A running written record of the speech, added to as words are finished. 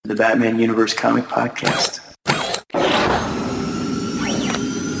the Batman Universe Comic Podcast.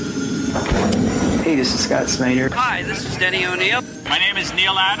 Hey, this is Scott Snyder. Hi, this is Denny O'Neil. My name is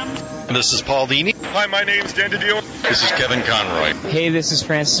Neil Adams. This is Paul Dini. Hi, my name's Dan DiDio. This is Kevin Conroy. Hey, this is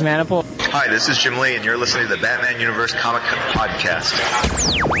Francis Manipul. Hi, this is Jim Lee, and you're listening to the Batman Universe Comic Podcast.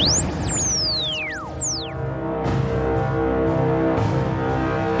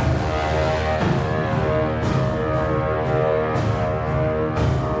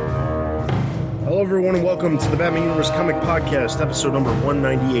 Hello, everyone, and welcome to the Batman Universe Comic Podcast, episode number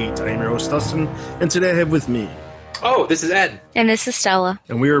 198. I am your host, Dustin, and today I have with me... Oh, this is Ed. And this is Stella.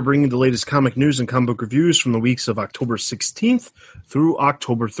 And we are bringing the latest comic news and comic book reviews from the weeks of October 16th through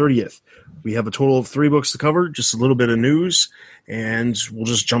October 30th. We have a total of 3 books to cover, just a little bit of news, and we'll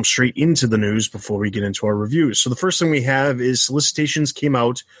just jump straight into the news before we get into our reviews. So the first thing we have is solicitations came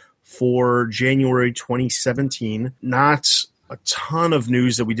out for January 2017. Not a ton of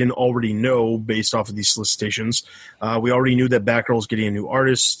news that we didn't already know based off of these solicitations. We already knew that Batgirl's getting a new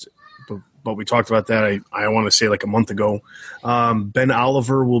artist, but we talked about that, I want to say, like a month ago. Ben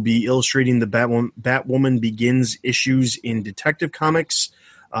Oliver will be illustrating the Batwoman Begins issues in Detective Comics.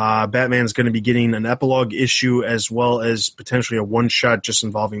 Batman's going to be getting an epilogue issue as well as potentially a one-shot just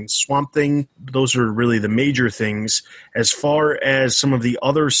involving Swamp Thing. Those are really the major things. As far as some of the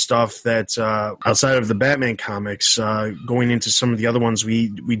other stuff that outside of the Batman comics, going into some of the other ones, we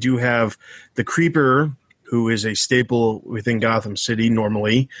do have the Creeper, who is a staple within Gotham City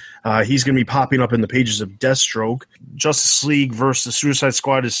normally. He's going to be popping up in the pages of Deathstroke. Justice League versus Suicide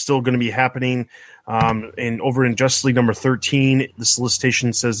Squad is still going to be happening. And over in Justice League number 13, the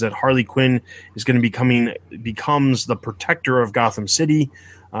solicitation says that Harley Quinn is going to becomes the protector of Gotham City.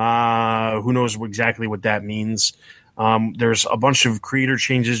 Who knows exactly what that means. There's a bunch of creator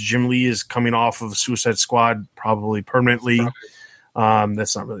changes. Jim Lee is coming off of Suicide Squad, probably permanently.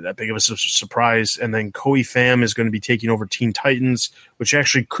 That's not really that big of a surprise. And then Koei Pham is going to be taking over Teen Titans, which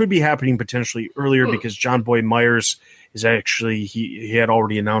actually could be happening potentially earlier because John Boy Myers is actually, he had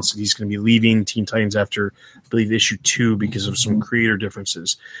already announced that he's going to be leaving Teen Titans after, I believe, issue 2 because of some creator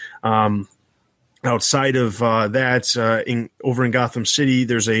differences. Outside of that, over in Gotham City,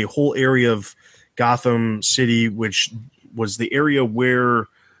 there's a whole area of Gotham City, which was the area where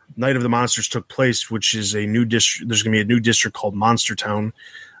Night of the Monsters took place, which is a new district. There's going to be a new district called Monster Town.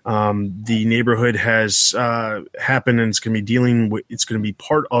 The neighborhood has happened, and it's going to be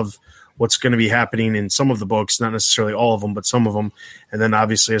part of what's going to be happening in some of the books, not necessarily all of them, but some of them. And then,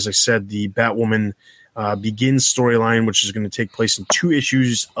 obviously, as I said, the Batwoman Begins storyline, which is going to take place in 2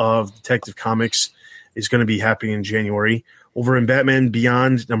 issues of Detective Comics, is going to be happening in January. Over in Batman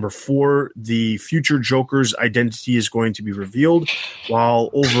Beyond number 4, the future Joker's identity is going to be revealed,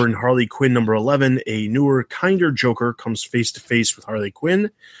 while over in Harley Quinn number 11, a newer, kinder Joker comes face-to-face with Harley Quinn.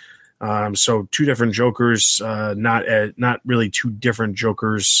 So 2 different Jokers, not really 2 different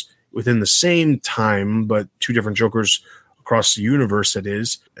Jokers within the same time, but 2 different Jokers across the universe, it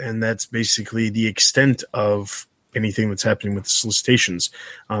is. And that's basically the extent of anything that's happening with the solicitations.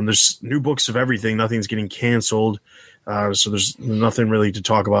 There's new books of everything. Nothing's getting canceled. So there's nothing really to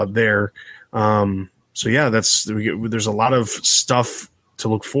talk about there. So yeah, there's a lot of stuff to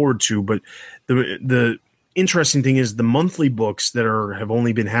look forward to, but the interesting thing is the monthly books that have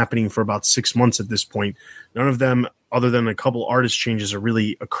only been happening for about 6 months at this point. None of them, other than a couple artist changes, are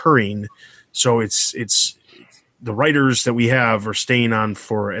really occurring. So it's the writers that we have are staying on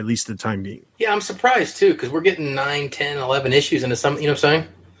for at least the time being. Yeah, I'm surprised too, because we're getting 9, 10, 11 issues into some, you know what I'm saying?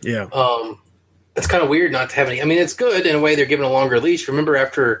 Yeah. It's kind of weird not to have any. I mean, it's good in a way. They're giving a longer leash. Remember,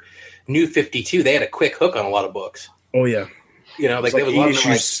 after New 52, they had a quick hook on a lot of books. Oh yeah, you know, like there was 8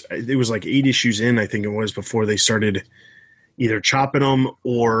 issues. It was like 8 issues in, I think it was, before they started either chopping them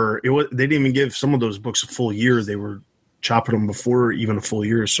or they didn't even give some of those books a full year. They were chopping them before even a full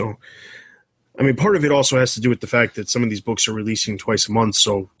year. So, I mean, part of it also has to do with the fact that some of these books are releasing twice a month.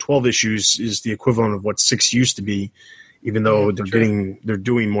 So 12 issues is the equivalent of what 6 used to be, even though they're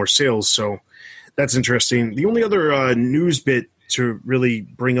doing more sales. So that's interesting. The only other news bit to really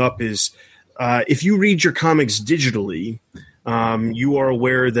bring up is if you read your comics digitally, you are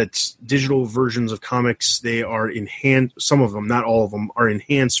aware that digital versions of comics, they are enhanced. Some of them, not all of them, are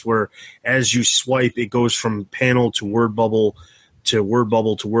enhanced where as you swipe, it goes from panel to word bubble to word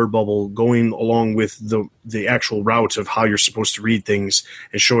bubble to word bubble, going along with the actual route of how you're supposed to read things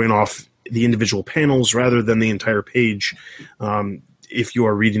and showing off the individual panels rather than the entire page. If you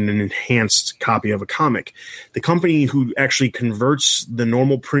are reading an enhanced copy of a comic. The company who actually converts the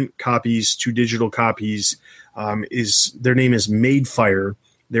normal print copies to digital copies their name is Madefire.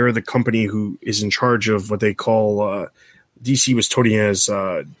 They're the company who is in charge of what they call DC was touting as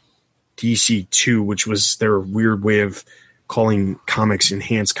DC2, which was their weird way of calling comics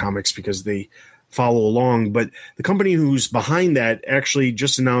Enhanced Comics because they follow along. But the company who's behind that actually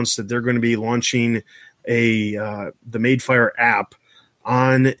just announced that they're going to be launching the Madefire app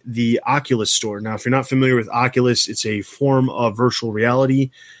on the Oculus store. Now, if you're not familiar with Oculus, it's a form of virtual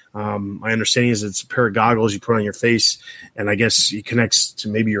reality. My understanding is it's a pair of goggles you put on your face, and I guess it connects to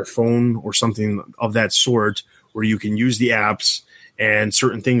maybe your phone or something of that sort, where you can use the apps and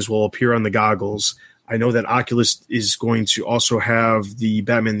certain things will appear on the goggles. I know that Oculus is going to also have the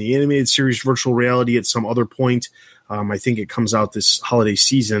Batman the Animated Series virtual reality at some other point. I think it comes out this holiday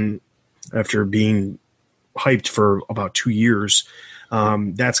season after being hyped for about 2 years.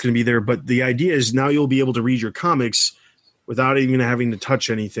 That's going to be there. But the idea is now you'll be able to read your comics without even having to touch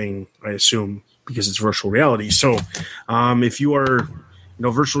anything, I assume, because it's virtual reality. So if you are,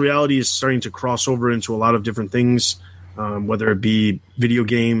 virtual reality is starting to cross over into a lot of different things, whether it be video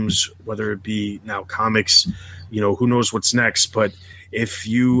games, whether it be now comics, who knows what's next. But if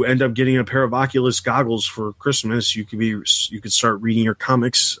you end up getting a pair of Oculus goggles for Christmas, you could start reading your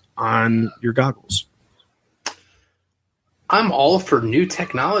comics on your goggles. I'm all for new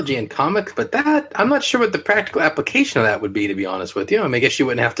technology in comics, but I'm not sure what the practical application of that would be, to be honest with you. I guess you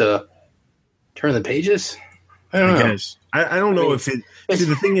wouldn't have to turn the pages. I don't know. I don't know if it... See,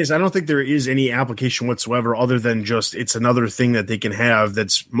 the thing is, I don't think there is any application whatsoever other than just it's another thing that they can have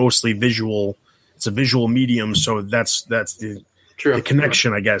that's mostly visual. It's a visual medium, so that's the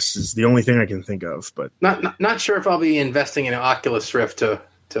connection, I guess, is the only thing I can think of. But not sure if I'll be investing in an Oculus Rift to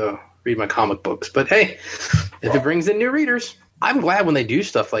read my comic books. But hey, if it brings in new readers, I'm glad when they do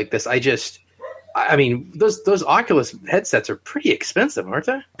stuff like this. Those Oculus headsets are pretty expensive, aren't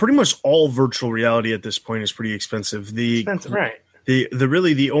they? Pretty much all virtual reality at this point is pretty expensive. Right.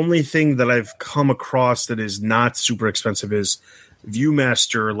 The only thing that I've come across that is not super expensive is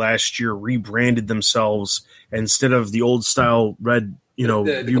Viewmaster last year rebranded themselves instead of the old style red, the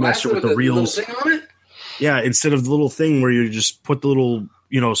Viewmaster with the reels. Thing on it? Yeah, instead of the little thing where you just put the little,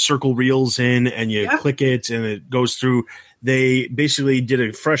 circle reels in and you click it and it goes through. They basically did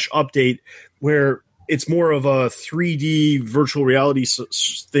a fresh update where it's more of a 3D virtual reality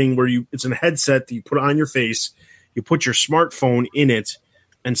thing where it's a headset that you put on your face, you put your smartphone in it,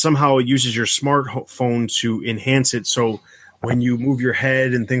 and somehow it uses your smartphone to enhance it. So when you move your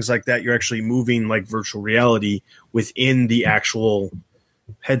head and things like that, you're actually moving like virtual reality within the actual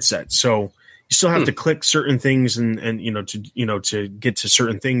headset. So you still have to click certain things and to get to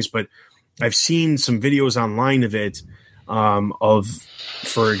certain things. But I've seen some videos online of it,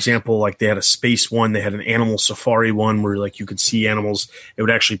 for example, like they had a space one, they had an animal safari one where like you could see animals. It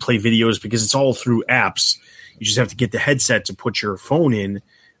would actually play videos because it's all through apps. You just have to get the headset to put your phone in.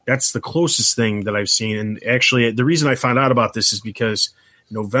 That's the closest thing that I've seen. And actually, the reason I found out about this is because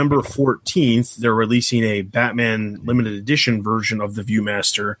November 14th, they're releasing a Batman limited edition version of the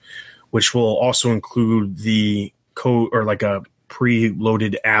Viewmaster, which will also include the code or like a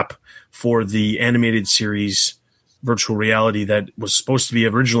preloaded app for the animated series virtual reality that was supposed to be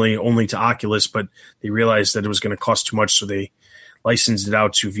originally only to Oculus, but they realized that it was going to cost too much, so they licensed it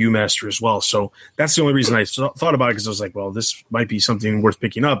out to Viewmaster as well. So that's the only reason I thought about it, because I was like, well, this might be something worth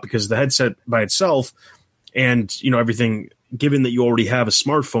picking up, because the headset by itself and everything, given that you already have a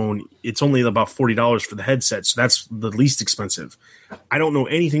smartphone, it's only about $40 for the headset. So that's the least expensive. I don't know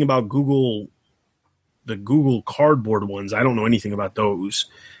anything about the Google Cardboard ones. I don't know anything about those.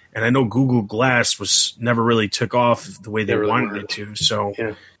 And I know Google Glass never really took off the way they wanted it to. So,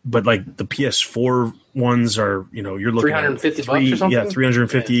 but like the PS4 ones are, you're looking at $350 or something? Yeah,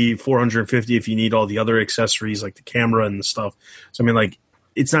 $350, $450 if you need all the other accessories like the camera and the stuff. So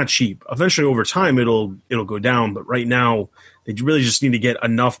it's not cheap. Eventually, over time, it'll go down. But right now, they really just need to get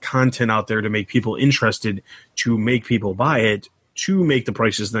enough content out there to make people interested, to make people buy it, to make the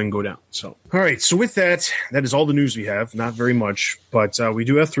prices then go down. So, all right. So with that is all the news we have. Not very much, but we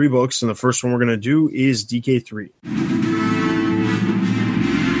do have 3 books, and the first one we're going to do is DK3.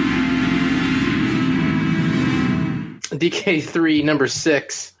 DK3 number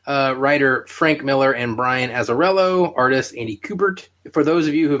 6, writer Frank Miller and Brian Azzarello, artist Andy Kubert. For those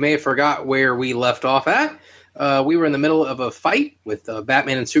of you who may have forgot where we left off at, we were in the middle of a fight with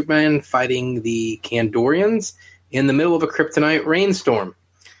Batman and Superman fighting the Kandorians in the middle of a kryptonite rainstorm.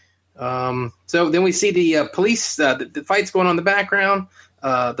 So then we see the police, the fight's going on in the background.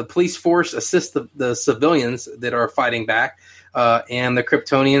 The police force assists the civilians that are fighting back, and the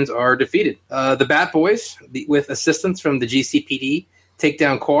Kryptonians are defeated. The Bat Boys, with assistance from the GCPD, take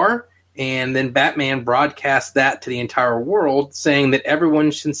down Quar, and then Batman broadcasts that to the entire world, saying that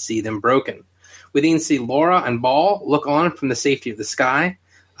everyone should see them broken. We then see Laura and Ball look on from the safety of the sky.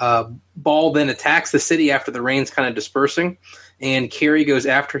 Ball then attacks the city after the rain's kind of dispersing, and Carrie goes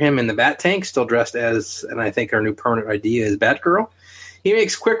after him in the Bat Tank, still dressed as, and I think our new permanent idea is Batgirl. He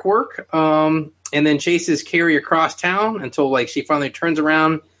makes quick work, and then chases Carrie across town until she finally turns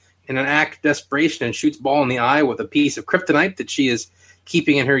around in an act of desperation and shoots Ball in the eye with a piece of kryptonite that she is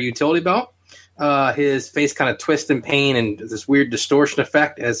keeping in her utility belt. His face kind of twists in pain and this weird distortion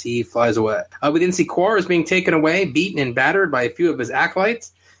effect as he flies away. We then see Quaritch being taken away, beaten and battered by a few of his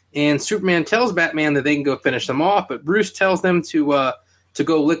acolytes, and Superman tells Batman that they can go finish them off, but Bruce tells them to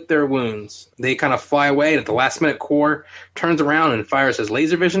go lick their wounds. They kind of fly away, and at the last minute, Quaritch turns around and fires his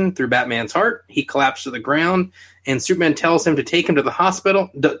laser vision through Batman's heart. He collapses to the ground, and Superman tells him to take him to the hospital.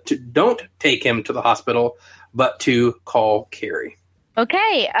 Don't take him to the hospital, but to call Carrie.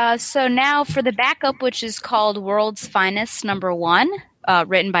 Okay, so now for the backup, which is called World's Finest #1,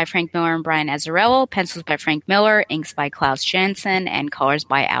 written by Frank Miller and Brian Azzarello, pencils by Frank Miller, inks by Klaus Janson, and colors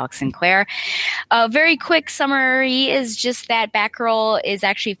by Alex Sinclair. A very quick summary is just that Batgirl is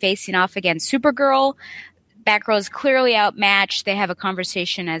actually facing off against Supergirl. Batgirl is clearly outmatched. They have a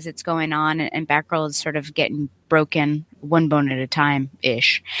conversation as it's going on, and Batgirl is sort of getting broken one bone at a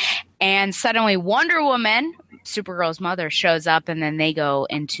time-ish. And suddenly Wonder Woman, Supergirl's mother, shows up, and then they go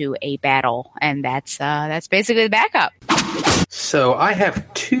into a battle, and that's basically the backup. So I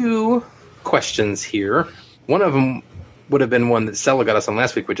have two questions here. One of them would have been one that Stella got us on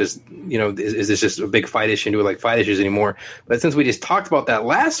last week, which is, is this just a big fight issue? Do we like fight issues anymore? But since we just talked about that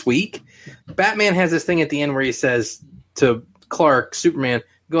last week, Batman has this thing at the end where he says to Clark, Superman,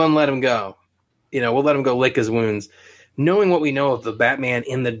 go and let him go. We'll let him go lick his wounds. Knowing what we know of the Batman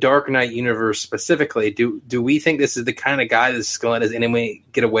in the Dark Knight universe specifically, do we think this is the kind of guy that's going to let his enemy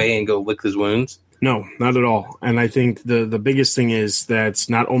get away and go lick his wounds? No, not at all. And I think the biggest thing is that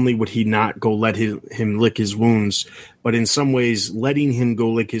not only would he not go let him lick his wounds, but in some ways letting him go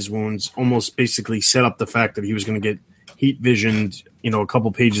lick his wounds almost basically set up the fact that he was going to get heat visioned, a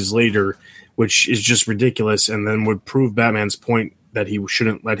couple pages later, which is just ridiculous, and then would prove Batman's point that he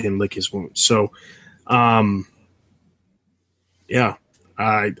shouldn't let him lick his wounds. So, yeah,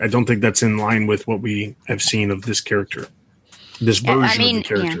 I don't think that's in line with what we have seen of this character, this version of the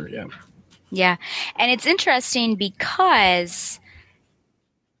character. Yeah. Yeah, and it's interesting because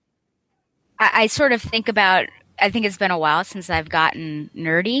I sort of think about, I think it's been a while since I've gotten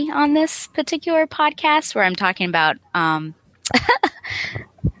nerdy on this particular podcast where I'm talking about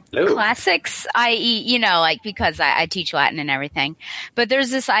classics, i.e., because I teach Latin and everything. But there's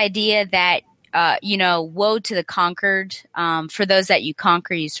this idea that woe to the conquered. For those that you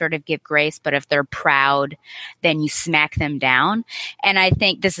conquer, you sort of give grace, but if they're proud, then you smack them down. And I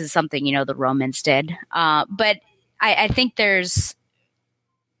think this is something, the Romans did. But I think there's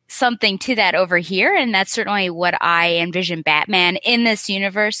something to that over here, and that's certainly what I envision Batman in this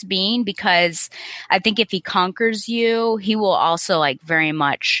universe being, because I think if he conquers you, he will also very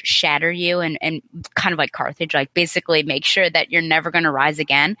much shatter you and kind of like Carthage, basically make sure that you're never going to rise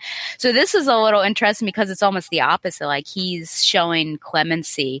again. So this is a little interesting because it's almost the opposite. He's showing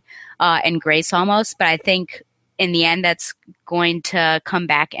clemency and grace almost, but I think in the end, that's going to come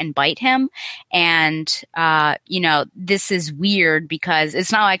back and bite him. And, this is weird because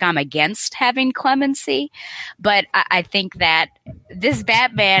it's not like I'm against having clemency, but I think that this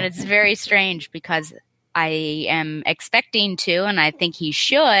Batman is very strange because I am expecting to, and I think he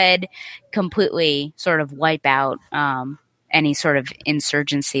should completely sort of wipe out any sort of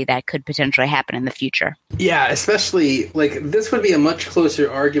insurgency that could potentially happen in the future. Yeah, especially this would be a much closer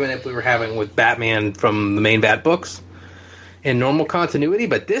argument if we were having with Batman from the main Bat books in normal continuity.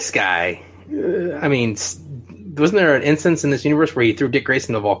 But this guy, wasn't there an instance in this universe where he threw Dick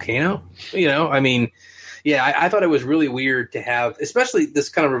Grayson in the volcano? I thought it was really weird to have, especially this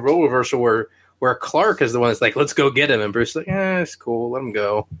kind of role reversal where Clark is the one that's like, let's go get him, and Bruce is like, it's cool, let him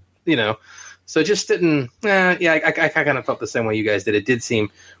go, So it just didn't. I kind of felt the same way you guys did. It did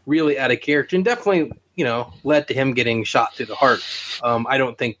seem really out of character, and definitely, led to him getting shot through the heart. I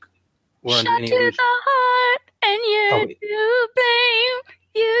don't think we're under any illusion. Shot to the heart, and you blame.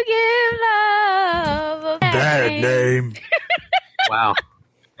 You give love a bad name. Wow.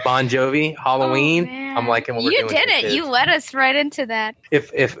 Bon Jovi, Halloween. Oh, I'm liking what we're doing. You did it. You led us right into that.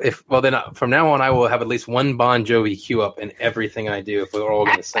 If well, then from now on, I will have at least one Bon Jovi cue up in everything I do. If we're all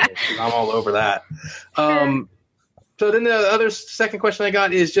going to sing it, I'm all over that. Sure. So then the other second question I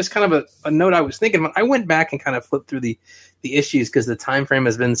got is just kind of a note I was thinking about. I went back and kind of flipped through the issues because the time frame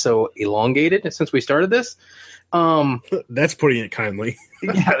has been so elongated since we started this. That's putting it kindly.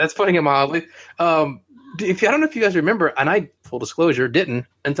 Yeah, that's putting it mildly. I don't know if you guys remember, and I, full disclosure, didn't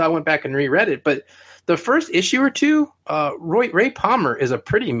until I went back and reread it, but the first issue or two, Ray Palmer is a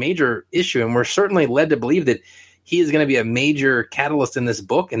pretty major issue, and we're certainly led to believe that he is going to be a major catalyst in this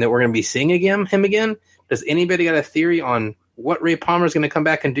book and that we're going to be seeing him again. Does anybody got a theory on what Ray Palmer is going to come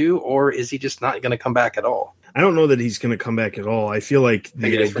back and do, or is he just not going to come back at all? I don't know that he's going to come back at all. I feel like the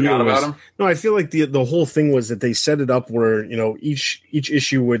idea about him? No, I feel like the whole thing was that they set it up where, you know, each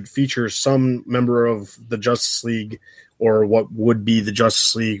issue would feature some member of the Justice League, or what would be the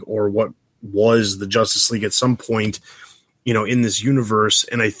Justice League, or what was the Justice League at some point, you know, in this universe.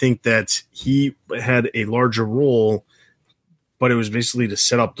 And I think that he had a larger role, but it was basically to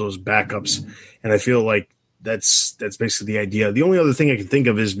set up those backups. And I feel like that's basically the idea. The only other thing I can think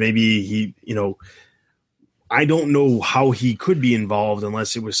of is maybe he, you know, I don't know how he could be involved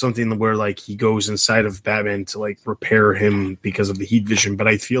unless it was something where like he goes inside of Batman to like repair him because of the heat vision. But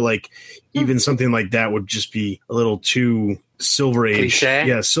I feel like even something like that would just be a little too Silver Age. Cliché?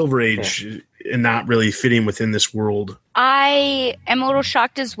 Yeah, Silver Age, and not really fitting within this world. I am a little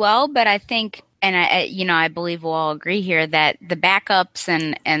shocked as well, but I think, and I believe we'll all agree here that the backups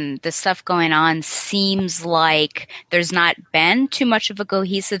and the stuff going on seems like there's not been too much of a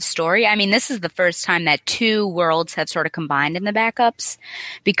cohesive story. I mean, this is the first time that two worlds have sort of combined in the backups,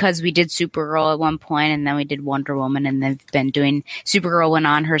 because we did Supergirl at one point and then we did Wonder Woman, and they've been doing, Supergirl went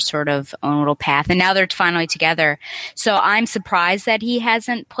on her sort of own little path, and now they're finally together. So I'm surprised that he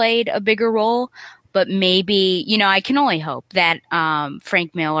hasn't played a bigger role. But maybe, you know, I can only hope that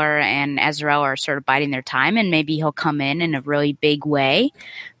Frank Miller and Azzarello are sort of biding their time, and maybe he'll come in a really big way.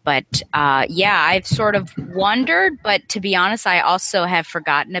 But, yeah, I've sort of wondered. But to be honest, I also have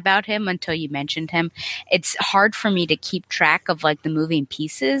forgotten about him until you mentioned him. It's hard for me to keep track of, like, the moving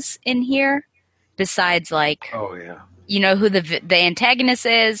pieces in here, besides, like, Oh, yeah. you know who the antagonist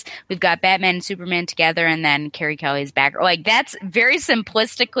is. We've got Batman and Superman together, and then Carrie Kelly's back. Like, that's very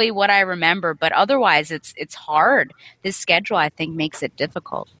simplistically what I remember, but otherwise it's hard. This schedule, I think, makes it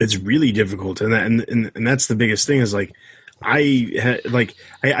difficult. It's really difficult, and that's the biggest thing. Is like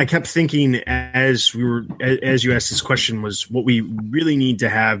I kept thinking as you asked this question, was what we really need to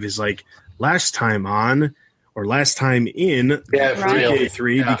have is like last time on or last time in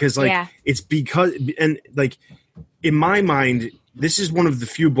 3K3, because like it's because, and like in my mind, this is one of the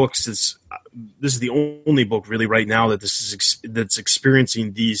few books this is the only book really right now that that's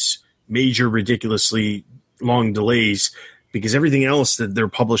experiencing these major, ridiculously long delays, because everything else that they're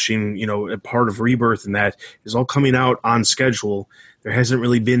publishing, you know, a part of Rebirth and that is all coming out on schedule. There hasn't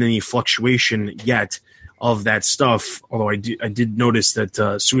really been any fluctuation yet of that stuff, although I did notice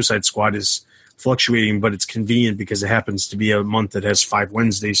that Suicide Squad is fluctuating, but it's convenient because it happens to be a month that has 5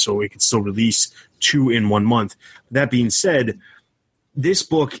 Wednesdays, so it can still release 2 in 1 month. That being said, this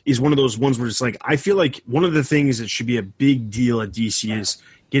book is one of those ones where it's like, I feel like one of the things that should be a big deal at DC is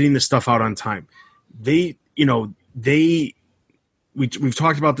getting the stuff out on time. We've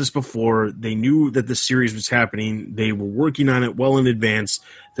talked about this before. They knew that the series was happening. They were working on it well in advance.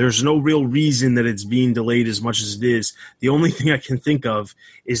 There's no real reason that it's being delayed as much as it is. The only thing I can think of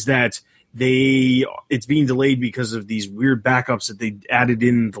is that it's being delayed because of these weird backups that they added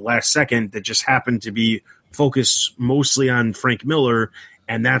in the last second that just happened to be focused mostly on Frank Miller,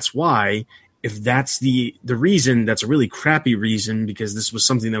 and that's why. If that's the reason, that's a really crappy reason, because this was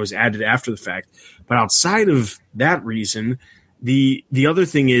something that was added after the fact. But outside of that reason, the other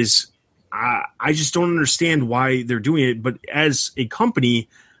thing is I just don't understand why they're doing it. But as a company,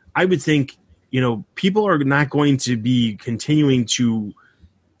 I would think, you know, people are not going to be continuing to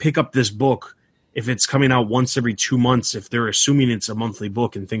pick up this book if it's coming out once every 2 months, if they're assuming it's a monthly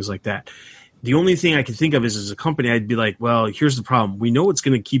book and things like that. The only thing I can think of is, as a company, I'd be like, well, here's the problem. We know it's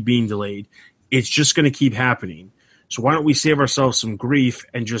going to keep being delayed. It's just going to keep happening. So why don't we save ourselves some grief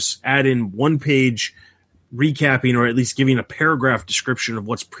and just add in 1 page recapping, or at least giving a paragraph description of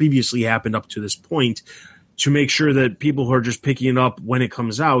what's previously happened up to this point, to make sure that people who are just picking it up when it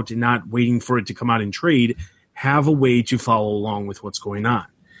comes out and not waiting for it to come out in trade have a way to follow along with what's going on.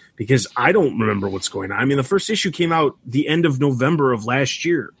 Because I don't remember what's going on. I mean, the first issue came out the end of November of last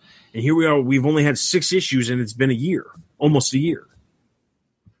year. And here we are. We've only had 6 issues, and it's been a year, almost a year.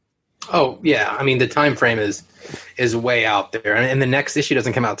 Oh, yeah. I mean, the time frame is way out there. And the next issue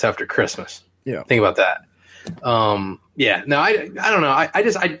doesn't come out until after Christmas. Yeah. Think about that. Yeah. No, I don't know. I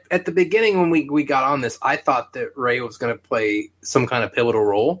at the beginning when we got on this, I thought that Ray was going to play some kind of pivotal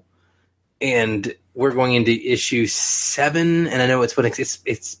role. And we're going into issue 7, and I know it's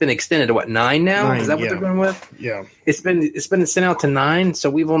been extended to 9 now. 9, is that what they're going with? Yeah. It's been sent out to 9, so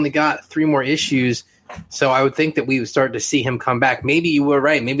we've only got 3 more issues So I would think that we would start to see him come back. Maybe you were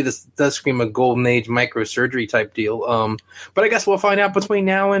right. Maybe this does scream a golden age microsurgery type deal. But I guess we'll find out between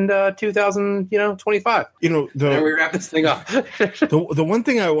now and 2025. Then we wrap this thing up. The one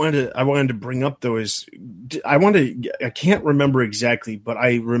thing I wanted to bring up though is I can't remember exactly, but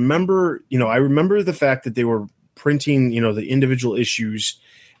I remember the fact that they were printing the individual issues,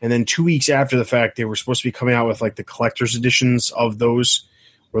 and then 2 weeks after the fact they were supposed to be coming out with like the collector's editions of those.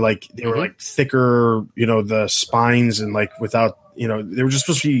 Were like they were like thicker, the spines, and like without, they were just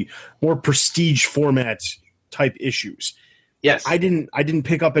supposed to be more prestige format type issues. Yes, I didn't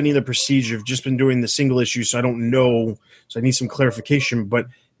pick up any of the prestige. I've just been doing the single issues, so I don't know. So I need some clarification. But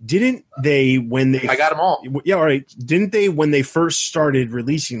didn't they I got them all? Yeah, all right. Didn't they when they first started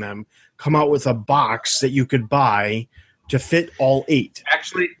releasing them come out with a box that you could buy to fit all 8?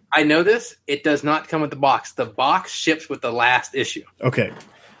 Actually, I know this. It does not come with the box. The box ships with the last issue.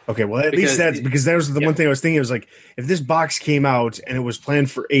 Okay, well, at least that was the one thing I was thinking. It was like, if this box came out and it was planned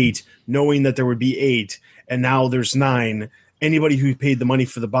for 8, knowing that there would be 8, and now there's 9, anybody who paid the money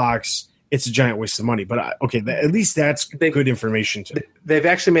for the box, it's a giant waste of money. But at least that's good information too. They've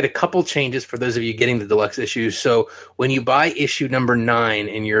actually made a couple changes for those of you getting the deluxe issues. So when you buy issue number 9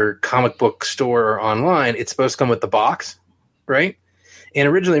 in your comic book store or online, it's supposed to come with the box, right? And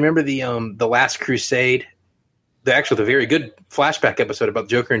originally, remember the Last Crusade, the very good flashback episode about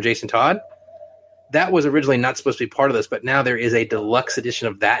Joker and Jason Todd? That was originally not supposed to be part of this, but now there is a deluxe edition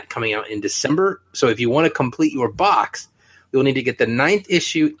of that coming out in December. So if you want to complete your box, you'll need to get the 9th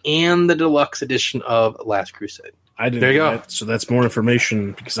issue and the deluxe edition of Last Crusade. There you go. So that's more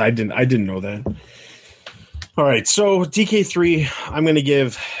information because I didn't know that. All right, so DK3, I'm going to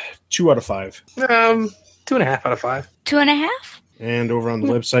give 2 out of 5. 2.5 out of 5. 2.5. And over on the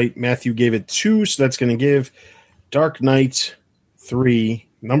website, Matthew gave it 2, so that's going to give Dark Knight 3,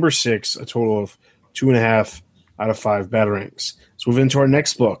 number 6, a total of 2.5 out of 5 Batarangs. Let's move into our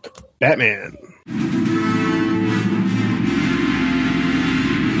next book, Batman.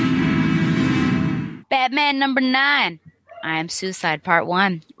 Batman number 9. I Am Suicide Part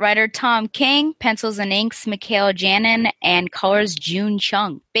 1. Writer Tom King, pencils and inks Mikhail Janin, and colors June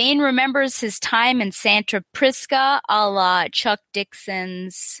Chung. Bane remembers his time in Santa Prisca, a la Chuck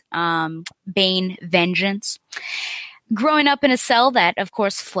Dixon's Bane Vengeance. Growing up in a cell that, of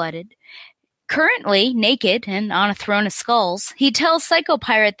course, flooded. Currently naked and on a throne of skulls, he tells Psycho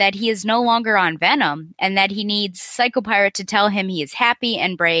Pirate that he is no longer on Venom and that he needs Psycho Pirate to tell him he is happy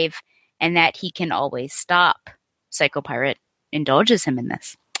and brave and that he can always stop. Psycho Pirate indulges him in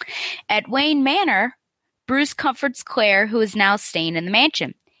this. At Wayne Manor, Bruce comforts Claire, who is now staying in the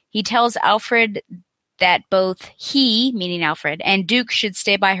mansion. He tells Alfred that both he, meaning Alfred, and Duke should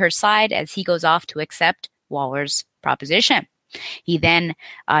stay by her side as he goes off to accept Waller's proposition. He then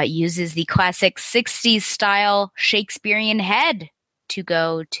uses the classic 60s style Shakespearean head to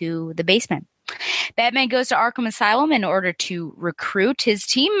go to the basement. Batman goes to Arkham Asylum in order to recruit his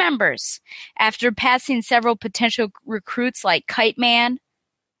team members. After passing several potential recruits like Kite Man,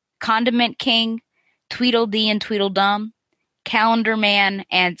 Condiment King, Tweedledee and Tweedledum, Calendar Man,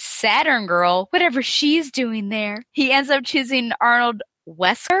 and Saturn Girl, whatever she's doing there, he ends up choosing Arnold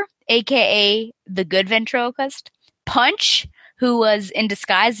Wesker, a.k.a. the Good Ventriloquist, Punch, who was in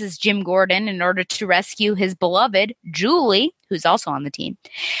disguise as Jim Gordon in order to rescue his beloved, Julie, who's also on the team,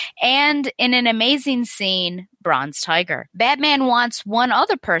 and in an amazing scene, Bronze Tiger. Batman wants one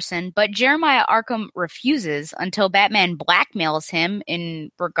other person, but Jeremiah Arkham refuses until Batman blackmails him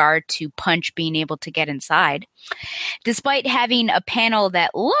in regard to Punch being able to get inside. Despite having a panel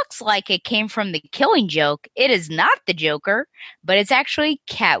that looks like it came from the Killing Joke, it is not the Joker, but it's actually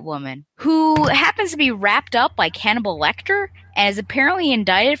Catwoman, who happens to be wrapped up like Hannibal Lecter and is apparently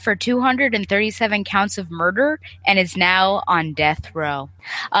indicted for 237 counts of murder and is now on death row.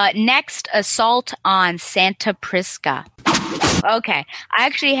 Next, assault on Santa Prisca. Okay, I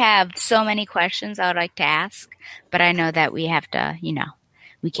actually have so many questions I would like to ask, but I know that we have to,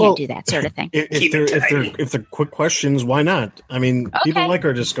 we can't do that sort of thing. If they're quick questions, why not? I mean, people like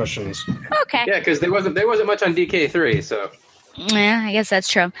our discussions. Okay. Yeah, because there wasn't much on DK3, so. Yeah, I guess that's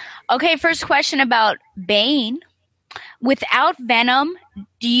true. Okay, first question about Bane. Without Venom,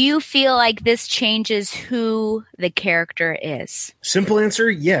 do you feel like this changes who the character is? Simple answer,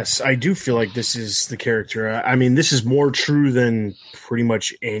 yes. I do feel like this is the character. I mean, this is more true than pretty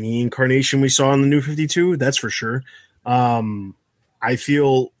much any incarnation we saw in the New 52, that's for sure. I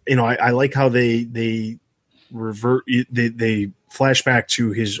feel, I like how they revert, they flash back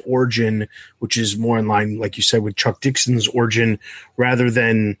to his origin, which is more in line, like you said, with Chuck Dixon's origin, rather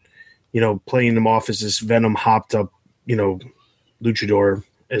than, playing them off as this Venom hopped up, luchador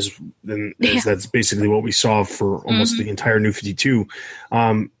as that's basically what we saw for almost the entire New 52.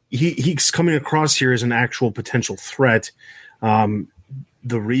 He's coming across here as an actual potential threat.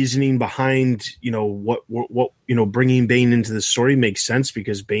 The reasoning behind, what bringing Bane into the story makes sense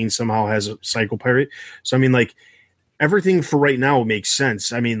because Bane somehow has a psycho pirate. So, I mean, like, everything for right now makes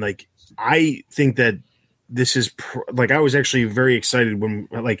sense. I mean, like, I think that this is I was actually very excited when,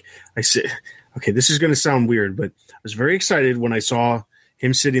 like, I said, okay, this is going to sound weird, but I was very excited when I saw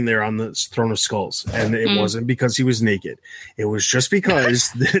him sitting there on the throne of skulls, and it wasn't because he was naked. It was just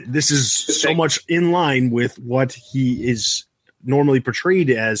because this is so much in line with what he is normally portrayed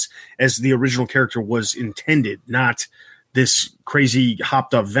as the original character was intended, not this crazy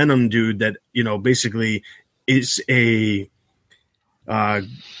hopped up Venom dude that, basically is a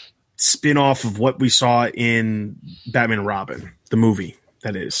spin-off of what we saw in Batman and Robin, the movie,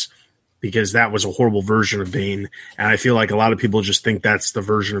 that is. Because that was a horrible version of Bane. And I feel like a lot of people just think that's the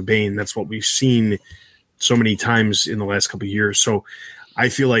version of Bane. That's what we've seen so many times in the last couple of years. So I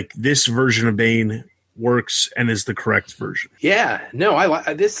feel like this version of Bane works and is the correct version. Yeah, no,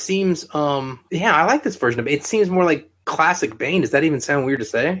 this seems, I like this version of Bane. It seems more like classic Bane. Does that even sound weird to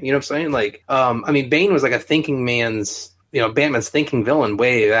say? You know what I'm saying? Like, Bane was like a thinking man's, Batman's thinking villain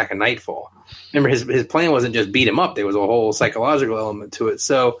way back in Nightfall. Remember, his plan wasn't just beat him up. There was a whole psychological element to it.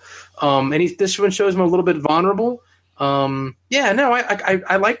 So, this one shows him a little bit vulnerable.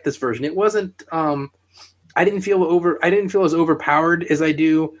 I like this version. It wasn't. I didn't feel as overpowered as I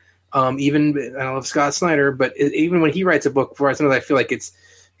do. Even I love Scott Snyder, but even when he writes a book for us, I feel like it's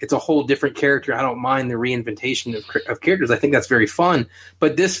a whole different character. I don't mind the reinventation of characters. I think that's very fun.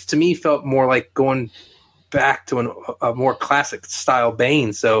 But this to me felt more like going back to a more classic style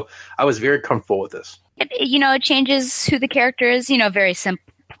Bane. So I was very comfortable with this. It changes who the character is, very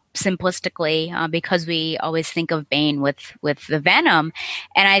simplistically, because we always think of Bane with the Venom.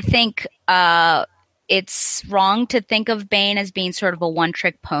 And I think it's wrong to think of Bane as being sort of a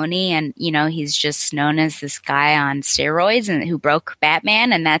one-trick pony and, he's just known as this guy on steroids and who broke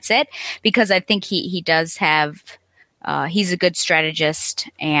Batman and that's it. Because I think he does have he's a good strategist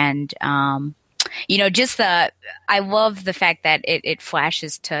and I love the fact that it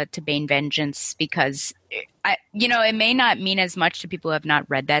flashes to Bane Vengeance because it may not mean as much to people who have not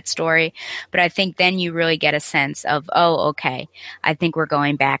read that story, but I think then you really get a sense of, oh, okay, I think we're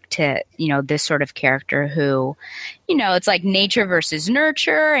going back to, this sort of character who, it's like nature versus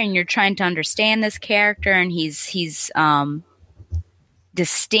nurture, and you're trying to understand this character, and he's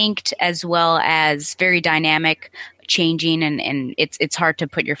distinct as well as very dynamic, changing, and it's hard to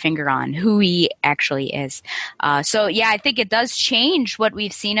put your finger on who he actually is. I think it does change what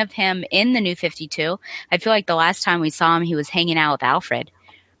we've seen of him in the New 52. I feel like the last time we saw him, he was hanging out with Alfred.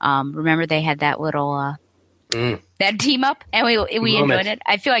 Remember they had that little that team up, and we enjoyed it.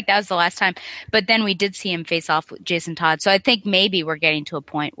 I feel like that was the last time, but then we did see him face off with Jason Todd. So I think maybe we're getting to a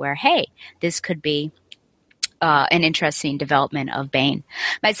point where, hey, this could be an interesting development of Bane.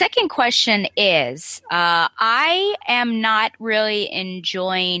 My second question is, I am not really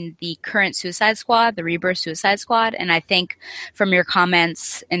enjoying the current Suicide Squad, the Rebirth Suicide Squad, and I think from your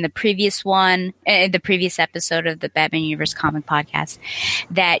comments in the previous episode of the Batman Universe Comic Podcast,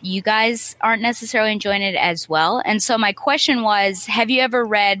 that you guys aren't necessarily enjoying it as well. And so my question was, have you ever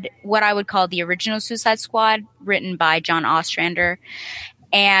read what I would call the original Suicide Squad, written by John Ostrander?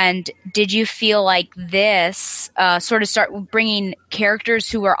 And did you feel like this sort of start bringing characters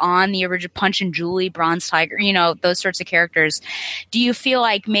who were on the original Punch and Julie, Bronze Tiger, those sorts of characters? Do you feel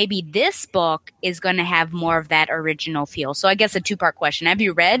like maybe this book is going to have more of that original feel? So I guess a two-part question. Have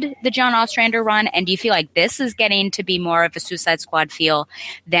you read the John Ostrander run? And do you feel like this is getting to be more of a Suicide Squad feel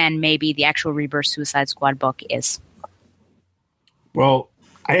than maybe the actual Rebirth Suicide Squad book is? Well,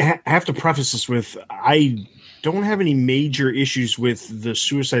 I have to preface this with, I don't have any major issues with the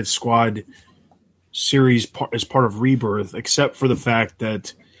Suicide Squad series as part of Rebirth, except for the fact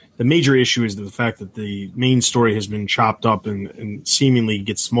that the major issue is the fact that the main story has been chopped up and seemingly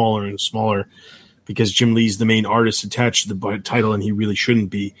gets smaller and smaller because Jim Lee's the main artist attached to the title, and he really shouldn't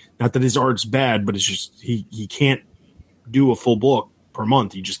be. Not that his art's bad, but it's just he can't do a full book per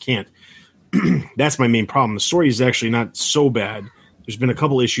month. He just can't. That's my main problem. The story is actually not so bad. There's been a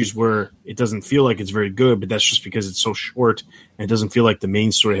couple issues where it doesn't feel like it's very good, but that's just because it's so short and it doesn't feel like the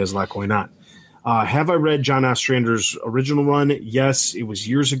main story has a lot going on. Have I read John Ostrander's original run? Yes, it was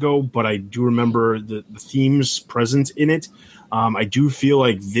years ago, but I do remember the themes present in it. I do feel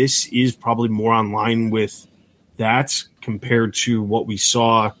like this is probably more on line with that compared to what we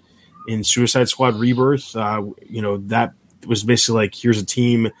saw in Suicide Squad Rebirth. That was basically like, here's a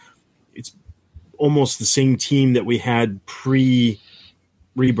team. It's almost the same team that we had pre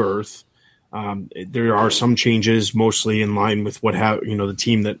Rebirth. There are some changes, mostly in line with the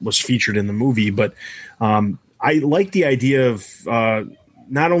team that was featured in the movie. But I like the idea of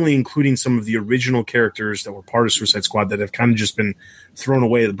not only including some of the original characters that were part of Suicide Squad that have kind of just been thrown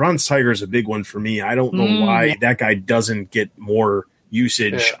away. The Bronze Tiger is a big one for me. I don't know why that guy doesn't get more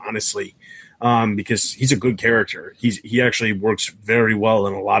usage, honestly, because he's a good character. He actually works very well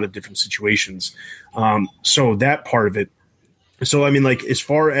in a lot of different situations. So that part of it. So, I mean, like, as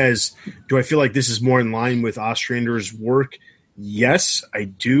far as, do I feel like this is more in line with Ostrander's work? Yes, I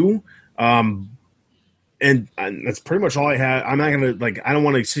do. And that's pretty much all I had. I'm not going to, I don't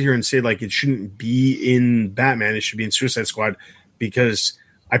want to sit here and say, it shouldn't be in Batman. It should be in Suicide Squad, because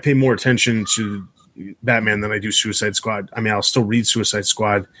I pay more attention to Batman than I do Suicide Squad. I mean, I'll still read Suicide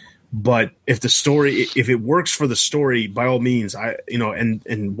Squad, but if it works for the story, by all means,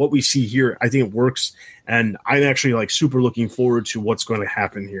 and what we see here, I think it works. And I'm actually super looking forward to what's going to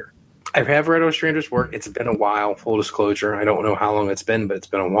happen here. I have read Ostrander's work. It's been a while, full disclosure. I don't know how long it's been, but it's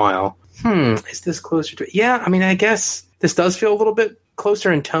been a while. Is this closer to it? Yeah, I mean, I guess this does feel a little bit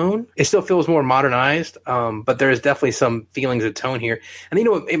closer in tone. It still feels more modernized, but there is definitely some feelings of tone here. And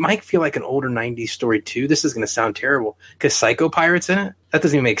it might feel like an older 90s story too. This is going to sound terrible because Psycho Pirate's in it. That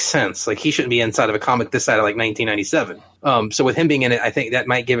doesn't even make sense. He shouldn't be inside of a comic this side of 1997. So with him being in it, I think that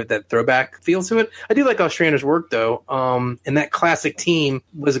might give it that throwback feel to it. I do like Ostrander's work though. And that classic team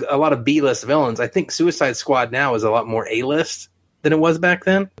was a lot of B-list villains. I think Suicide Squad now is a lot more A-list than it was back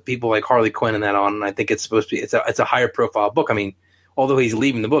then. People like Harley Quinn and that on, and I think it's supposed to be, it's a higher profile book. I mean, although he's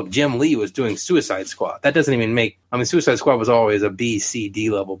leaving the book, Jim Lee was doing Suicide Squad. That doesn't even make... I mean, Suicide Squad was always a B, C,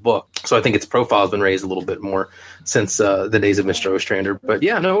 D level book. So I think its profile has been raised a little bit more since the days of Mr. Ostrander. But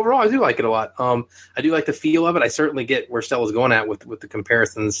yeah, no, overall, I do like it a lot. I do like the feel of it. I certainly get where Stella's going at with the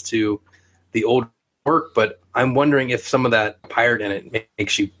comparisons to the old work, but I'm wondering if some of that pirate in it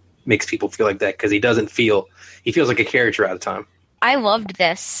makes people feel like that, because he feels like a character out of time. I loved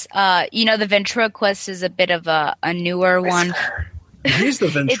this. The ventriloquist is a bit of a newer one. He's the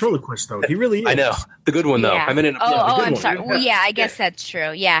ventriloquist, though. He really is. I know. The good one, though. Yeah. I mean, I'm sorry. Well, yeah, I guess that's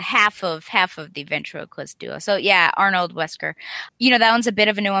true. Yeah, half of the ventriloquist duo. So, yeah, Arnold Wesker. That one's a bit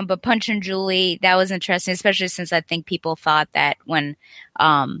of a new one, but Punch and Julie, that was interesting, especially since I think people thought that when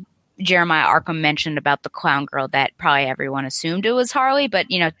Jeremiah Arkham mentioned about the clown girl, that probably everyone assumed it was Harley, but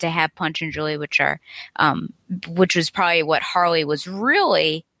to have Punch and Julie, which was probably what Harley was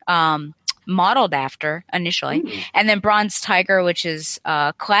really modeled after initially. And then Bronze Tiger, which is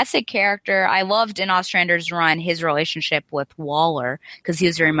a classic character. I loved in Ostrander's run his relationship with Waller, because he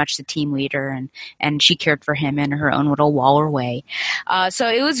was very much the team leader, and she cared for him in her own little Waller way. So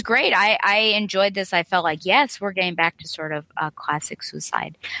it was great. I enjoyed this. I felt like, yes, we're getting back to sort of a classic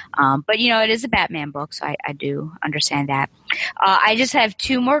Suicide. But it is a Batman book, so I do understand that. I just have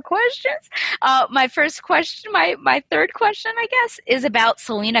two more questions. My first question, my third question, I guess, is about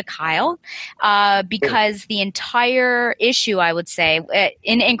Selina Kyle. Because the entire issue, I would say,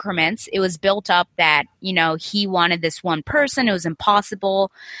 in increments, it was built up that, he wanted this one person. It was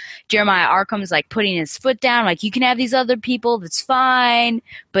impossible. Jeremiah Arkham's putting his foot down. You can have these other people. That's fine.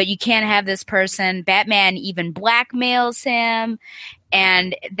 But you can't have this person. Batman even blackmails him.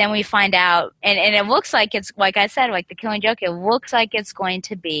 And then we find out, and it looks like it's, like I said, like the Killing Joke, it looks like it's going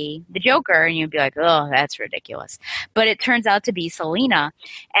to be the Joker, and you'd be like, oh, that's ridiculous. But it turns out to be Selina.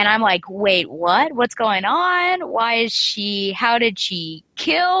 And I'm like, wait, what? What's going on? How did she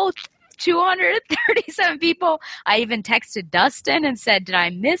kill 237 people? I even texted Dustin and said, did I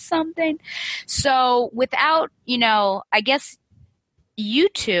miss something? So without, I guess you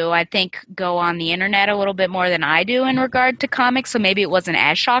two, I think, go on the internet a little bit more than I do in regard to comics, so maybe it wasn't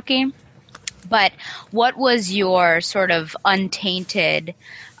as shocking. But what was your sort of untainted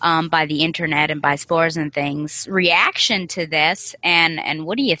by the internet and by spoilers and things reaction to this, and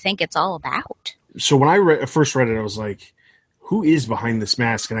what do you think it's all about? So when I first read it, I was like, who is behind this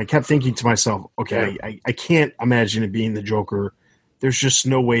mask? And I kept thinking to myself, okay, I can't imagine it being the Joker. There's just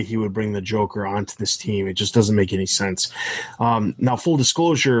no way he would bring the Joker onto this team. It just doesn't make any sense. Now, full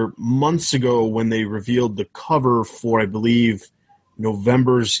disclosure, months ago when they revealed the cover for, I believe,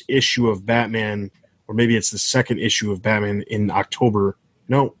 November's issue of Batman, or maybe it's the second issue of Batman in October.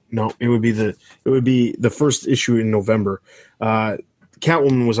 No, it would be the first issue in November.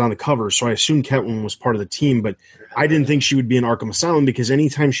 Catwoman was on the cover, so I assumed Catwoman was part of the team, but I didn't think she would be in Arkham Asylum, because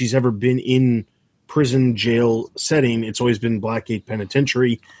anytime she's ever been in prison jail setting, it's always been Blackgate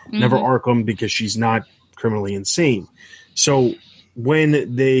Penitentiary, never Arkham, because she's not criminally insane. So when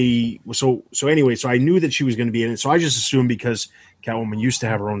so I knew that she was going to be in it. So I just assumed, because Catwoman used to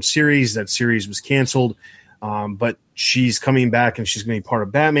have her own series, that series was canceled. but she's coming back and she's going to be part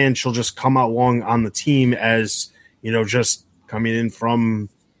of Batman. She'll just come out along on the team as, just coming in from,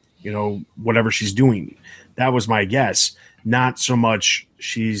 whatever she's doing. That was my guess. Not so much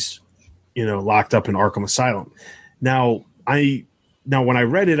she's, locked up in Arkham Asylum. Now, when I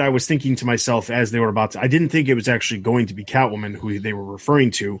read it, I was thinking to myself as they were about to, I didn't think it was actually going to be Catwoman who they were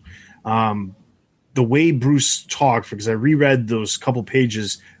referring to. The way Bruce talked, because I reread those couple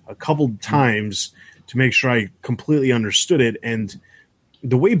pages a couple times to make sure I completely understood it. And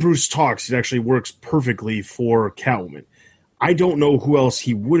the way Bruce talks, it actually works perfectly for Catwoman. I don't know who else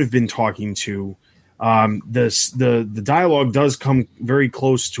he would have been talking to. The dialogue does come very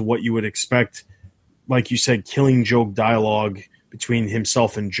close to what you would expect, like you said, Killing Joke dialogue between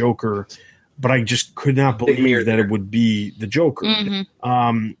himself and Joker, but I just could not believe that it would be the Joker.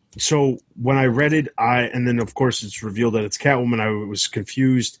 Mm-hmm. So when I read it, and then of course it's revealed that it's Catwoman, I was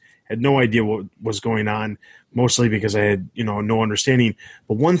confused, had no idea what was going on, mostly because I had, no understanding.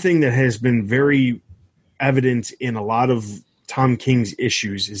 But one thing that has been very evident in a lot of Tom King's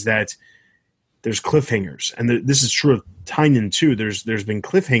issues is that there's cliffhangers, and this is true of Tynion too. There's been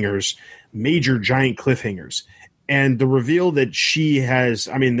cliffhangers, major giant cliffhangers. And the reveal that she has,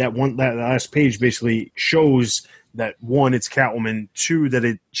 that last page basically shows that 1, it's Catwoman, 2,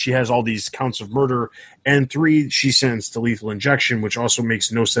 that she has all these counts of murder, and 3, she's sentenced to lethal injection, which also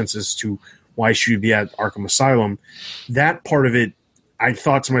makes no sense as to why she would be at Arkham Asylum. That part of it, I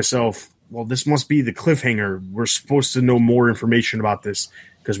thought to myself, well, this must be the cliffhanger. We're supposed to know more information about this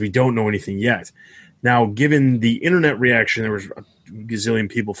because we don't know anything yet. Now, given the internet reaction, there was a gazillion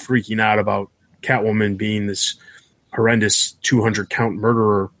people freaking out about Catwoman being this horrendous 200-count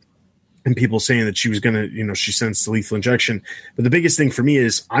murderer, and people saying that she was going to, she sentenced to lethal injection. But the biggest thing for me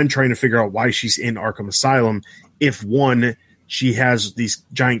is I'm trying to figure out why she's in Arkham Asylum. If 1, she has this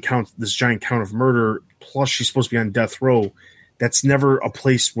giant count of murder, plus she's supposed to be on death row. That's never a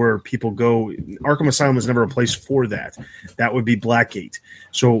place where people go. Arkham Asylum is never a place for that. That would be Blackgate.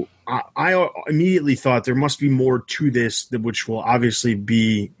 So I immediately thought there must be more to this, which will obviously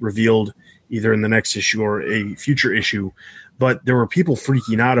be revealed either in the next issue or a future issue. But there were people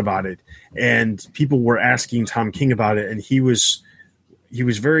freaking out about it, and people were asking Tom King about it, and he was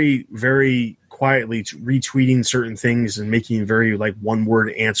very, very quietly retweeting certain things and making very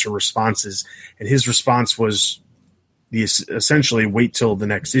one-word answer responses. And his response was essentially wait till the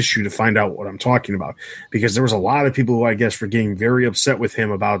next issue to find out what I'm talking about, because there was a lot of people who I guess were getting very upset with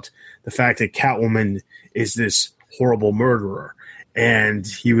him about the fact that Catwoman is this horrible murderer. And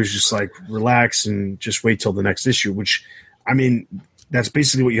he was just like, relax and just wait till the next issue, which, that's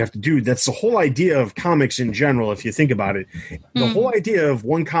basically what you have to do. That's the whole idea of comics in general, if you think about it. The whole idea of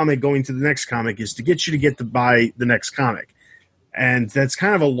one comic going to the next comic is to get you to get to buy the next comic. And that's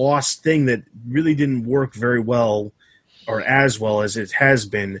kind of a lost thing that really didn't work very well, or as well as it has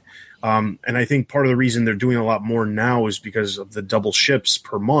been. And I think part of the reason they're doing a lot more now is because of the double ships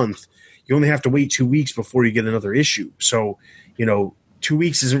per month. You only have to wait 2 weeks before you get another issue. So, 2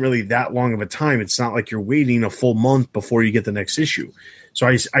 weeks isn't really that long of a time. It's not like you're waiting a full month before you get the next issue. So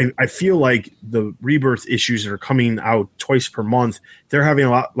I feel like the Rebirth issues that are coming out twice per month, they're having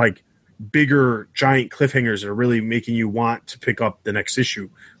a lot bigger giant cliffhangers that are really making you want to pick up the next issue,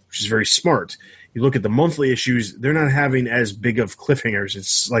 which is very smart. You look at the monthly issues, they're not having as big of cliffhangers.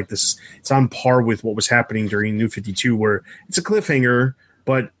 It's like this, it's on par with what was happening during New 52, where it's a cliffhanger,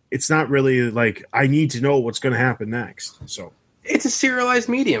 but it's not really I need to know what's going to happen next. So it's a serialized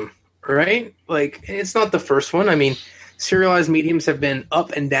medium, right? It's not the first one. Serialized mediums have been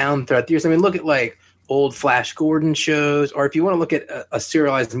up and down throughout the years. look at old Flash Gordon shows, or if you want to look at a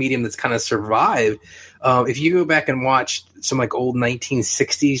serialized medium that's kind of survived, if you go back and watch some old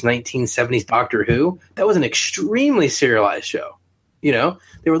 1960s, 1970s Doctor Who, that was an extremely serialized show. They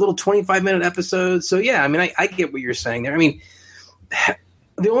were little 25-minute episodes. So yeah, I get what you're saying there.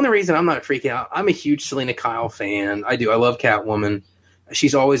 The only reason I'm not freaking out, I'm a huge Selena Kyle fan. I love Catwoman.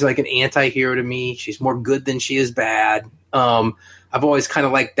 She's always an anti-hero to me. She's more good than she is bad. I've always kind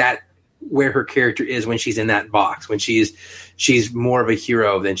of liked that, where her character is when she's in that box, when she's more of a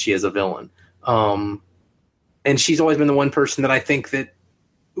hero than she is a villain. And she's always been the one person that I think that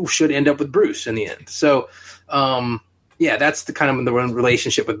should end up with Bruce in the end. So, that's the kind of the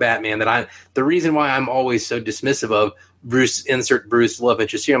relationship with Batman the reason why I'm always so dismissive of Bruce, insert Bruce love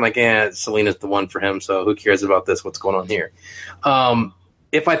interest here. I'm Selena's the one for him. So who cares about this? What's going on here?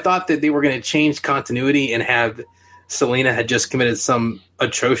 If I thought that they were going to change continuity and have Selena had just committed some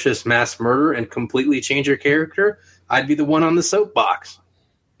atrocious mass murder and completely change her character, I'd be the one on the soapbox.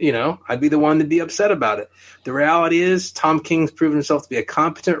 I'd be the one to be upset about it. The reality is Tom King's proven himself to be a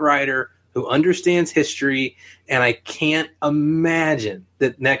competent writer who understands history, and I can't imagine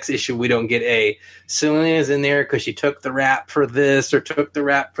that next issue we don't get a Selena's in there because she took the rap for this or took the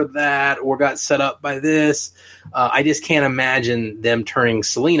rap for that or got set up by this. I just can't imagine them turning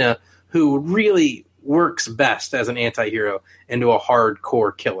Selena, who really works best as an anti-hero, into a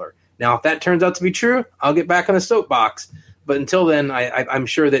hardcore killer. Now, if that turns out to be true, I'll get back on the soapbox. But until then, I'm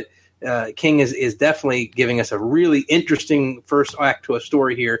sure that King is definitely giving us a really interesting first act to a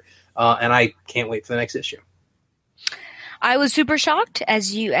story here. And I can't wait for the next issue. I was super shocked,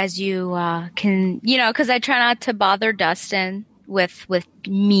 as you can, because I try not to bother Dustin with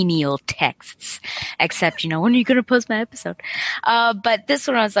menial texts, except, when are you going to post my episode? But this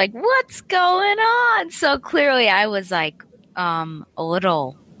one I was like, what's going on? So clearly I was like, a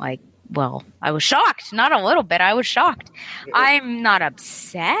little like, well, I was shocked. Not a little bit. I was shocked. I'm not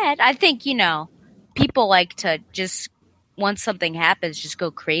upset. I think, people like to just, once something happens, just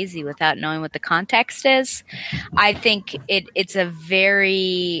go crazy without knowing what the context is. I think it's a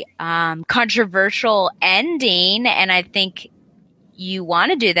very controversial ending, and I think you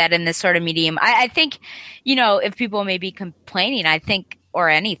want to do that in this sort of medium. I think, if people may be complaining, I think, or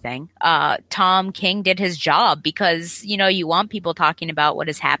anything, Tom King did his job because, you want people talking about what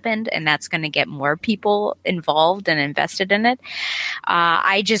has happened, and that's going to get more people involved and invested in it.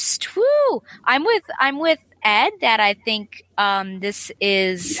 I'm with Ed that I think this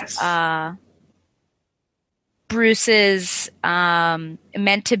is Bruce's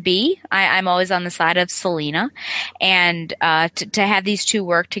meant to be. I'm always on the side of Selena, and to have these two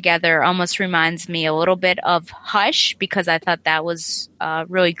work together almost reminds me a little bit of Hush, because I thought that was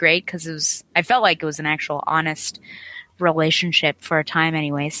really great, because I felt like it was an actual honest relationship for a time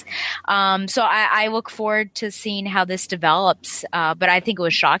anyways. So I look forward to seeing how this develops. But I think it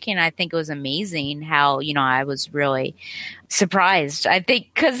was shocking. I think it was amazing how, I was really surprised. I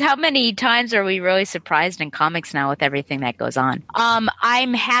think, because how many times are we really surprised in comics now with everything that goes on?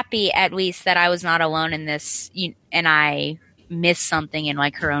 I'm happy at least that I was not alone in this, and I missed something in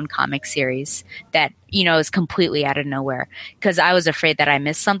like her own comic series that, is completely out of nowhere, because I was afraid that I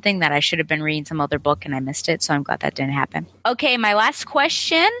missed something, that I should have been reading some other book and I missed it. So I'm glad that didn't happen. Okay. My last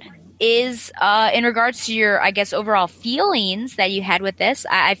question is in regards to your, I guess, overall feelings that you had with this.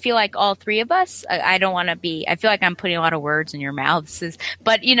 I feel like all three of us, I don't want to be, I feel like I'm putting a lot of words in your mouths,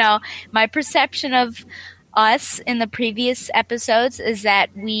 but my perception of us in the previous episodes is that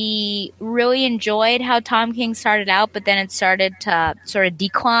we really enjoyed how Tom King started out, but then it started to sort of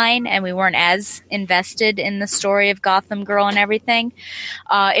decline and we weren't as invested in the story of Gotham Girl and everything.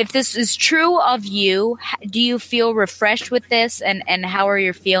 If this is true of you, do you feel refreshed with this, and how are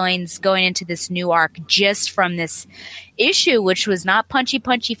your feelings going into this new arc just from this issue, which was not punchy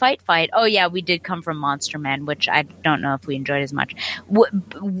fight? Oh yeah, we did come from Monster Men, which I don't know if we enjoyed as much.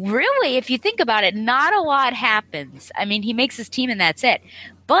 Really, if you think about it, not a lot happens. I mean, he makes his team and that's it.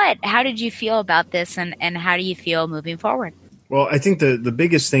 But how did you feel about this, and how do you feel moving forward? Well, I think the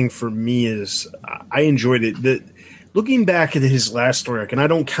biggest thing for me is I enjoyed it. Looking back at his last story arc, and I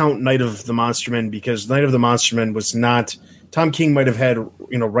don't count Night of the Monster Men, because Night of the Monster Men was not, Tom King might have had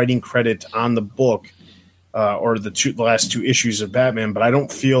writing credit on the book, or the last two issues of Batman, but I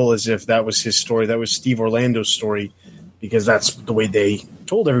don't feel as if that was his story. That was Steve Orlando's story, because that's the way they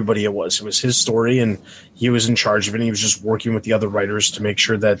told everybody it was. It was his story, and he was in charge of it, and he was just working with the other writers to make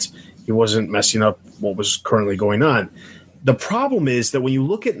sure that he wasn't messing up what was currently going on. The problem is that when you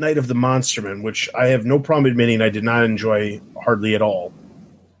look at Night of the Monster Men, which I have no problem admitting I did not enjoy hardly at all,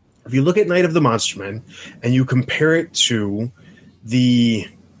 if you look at Night of the Monster Men and you compare it to the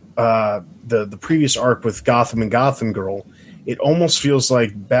previous arc with Gotham and Gotham Girl, it almost feels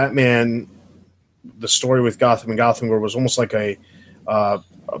like Batman, the story with Gotham and Gotham Girl, was almost like a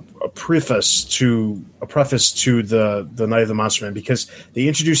preface to the Night of the Monster Men, because they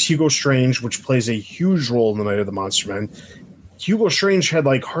introduced Hugo Strange, which plays a huge role in the Night of the Monster Men. Hugo Strange had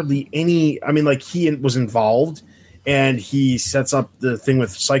like hardly any, I mean, like he was involved and he sets up the thing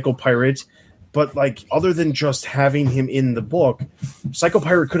with Psycho Pirate. But, like, other than just having him in the book, Psycho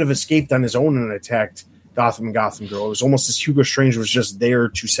Pirate could have escaped on his own and attacked Gotham and Gotham Girl. It was almost as Hugo Strange was just there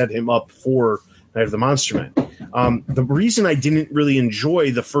to set him up for Night of the Monster Men. The reason I didn't really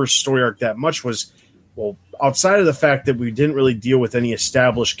enjoy the first story arc that much was, well, outside of the fact that we didn't really deal with any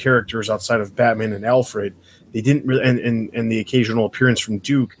established characters outside of Batman and Alfred, they didn't really, and the occasional appearance from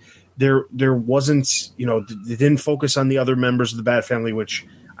Duke, there wasn't, they didn't focus on the other members of the Bat family, which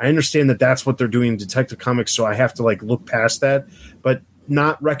I understand that that's what they're doing in Detective Comics, so I have to like look past that, but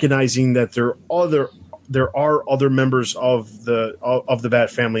not recognizing that there are other members of the Bat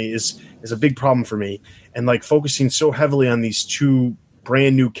family is a big problem for me. And like focusing so heavily on these two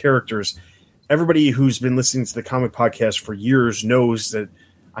brand new characters. Everybody who's been listening to the comic podcast for years knows that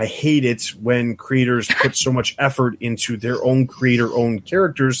I hate it when creators put so much effort into their own creator-owned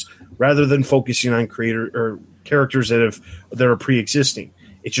characters rather than focusing on characters that are pre-existing.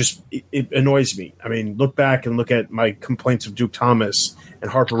 It annoys me. I mean, look back and look at my complaints of Duke Thomas and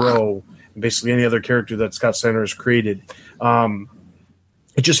Harper Row and basically any other character that Scott Snyder has created.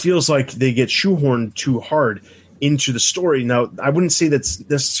 It just feels like they get shoehorned too hard into the story. Now, I wouldn't say that's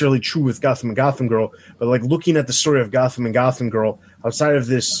necessarily true with Gotham and Gotham Girl, but like looking at the story of Gotham and Gotham Girl, outside of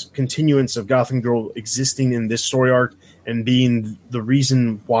this continuance of Gotham Girl existing in this story arc and being the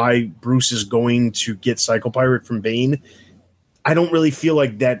reason why Bruce is going to get Psycho Pirate from Bane, I don't really feel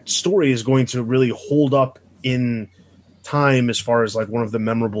like that story is going to really hold up in time as far as like one of the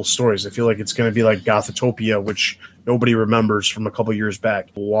memorable stories. I feel like it's going to be like Gothatopia, which nobody remembers from a couple years back.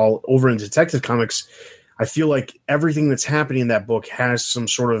 While over in Detective Comics, I feel like everything that's happening in that book has some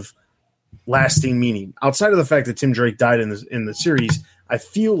sort of lasting meaning. Outside of the fact that Tim Drake died in the series, I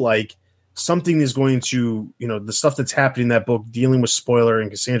feel like something is going to, the stuff that's happening in that book, dealing with Spoiler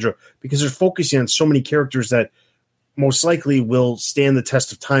and Cassandra, because they're focusing on so many characters that most likely will stand the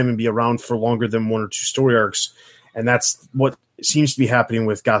test of time and be around for longer than one or two story arcs. And that's what seems to be happening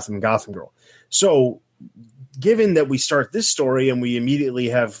with Gotham and Gotham Girl. So given that we start this story and we immediately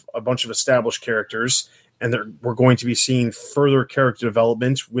have a bunch of established characters, and we're going to be seeing further character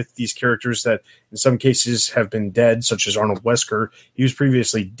development with these characters that in some cases have been dead, such as Arnold Wesker. He was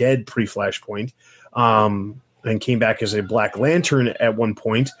previously dead pre-Flashpoint and came back as a Black Lantern at one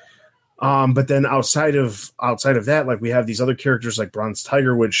point. But then outside of that, like we have these other characters like Bronze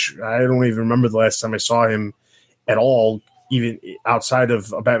Tiger, which I don't even remember the last time I saw him at all, even outside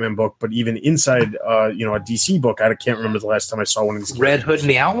of a Batman book, but even inside a DC book. I can't remember the last time I saw one of these characters. Red Hood and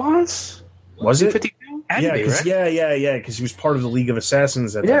the Outlaws? Was it? Yeah, because he was part of the League of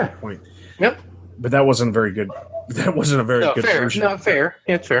Assassins at that point. Yep. But that wasn't very good. That wasn't a very good version. No, fair.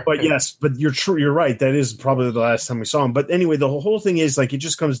 Yeah, it's fair. But yes, but you're true. You're right. That is probably the last time we saw him. But anyway, the whole thing is like it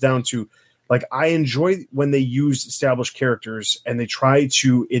just comes down to like I enjoy when they use established characters and they try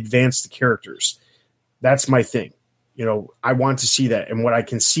to advance the characters. That's my thing. I want to see that. And what I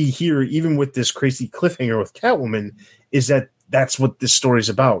can see here, even with this crazy cliffhanger with Catwoman, is that that's what this story is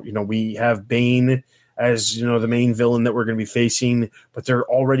about. We have Bane as, the main villain that we're going to be facing, but they're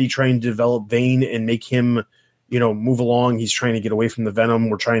already trying to develop Bane and make him, move along. He's trying to get away from the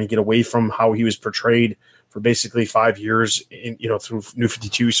Venom. We're trying to get away from how he was portrayed for basically 5 years, through New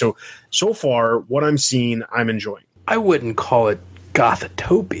 52. So far, what I'm seeing, I'm enjoying. I wouldn't call it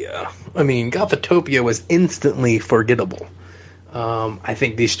Gothatopia. I mean, Gothatopia was instantly forgettable. I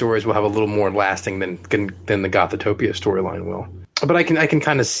think these stories will have a little more lasting than the Gothatopia storyline will. But I can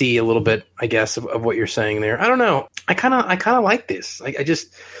kind of see a little bit, I guess, of what you're saying there. I don't know. I kind of like this.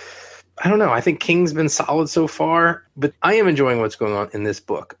 I don't know. I think King's been solid so far, but I am enjoying what's going on in this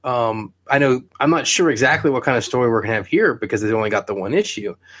book. I know I'm not sure exactly what kind of story we're gonna have here because they only got the one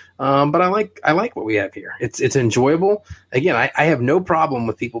issue. But I like what we have here. It's enjoyable. Again, I have no problem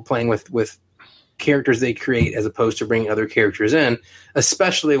with people playing with characters they create as opposed to bringing other characters in,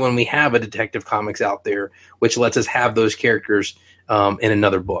 especially when we have a Detective Comics out there, which lets us have those characters in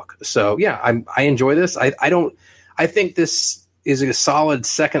another book. So yeah, I enjoy this. I think this is a solid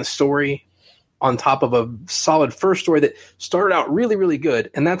second story on top of a solid first story that started out really, really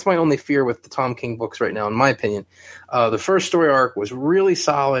good. And that's my only fear with the Tom King books right now, in my opinion. The first story arc was really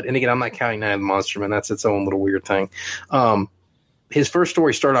solid. And again, I'm not counting Night of the Monster Man. That's its own little weird thing. His first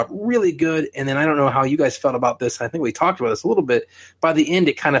story started out really good. And then I don't know how you guys felt about this. I think we talked about this a little bit. By the end,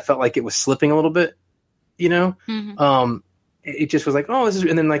 it kind of felt like it was slipping a little bit, Mm-hmm. It just was like, oh, this is,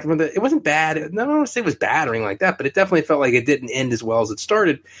 and then like it wasn't bad. I don't want to say it was bad or anything like that, but it definitely felt like it didn't end as well as it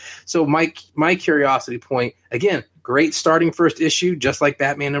started. So my curiosity point, again, great starting first issue, just like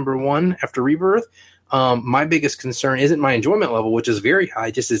Batman #1 after Rebirth. My biggest concern isn't my enjoyment level, which is very high,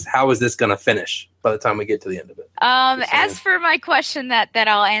 just is how is this going to finish by the time we get to the end of it. As for my question that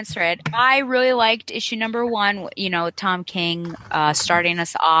I'll answer it, I really liked issue #1, Tom King starting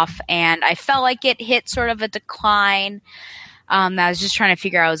us off, and I felt like it hit sort of a decline. I was just trying to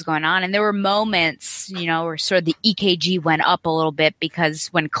figure out what was going on. And there were moments, where sort of the EKG went up a little bit because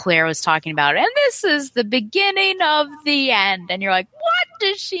when Claire was talking about it, and this is the beginning of the end. And you're like, what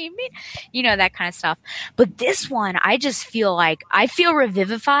does she mean? That kind of stuff. But this one, I just feel like I feel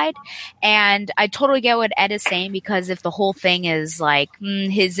revivified. And I totally get what Ed is saying, because if the whole thing is like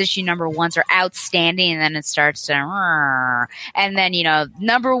his issue #1s are outstanding and then it starts to, and then,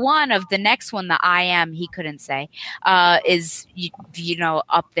 #1 of the next one, the I am, he couldn't say, is,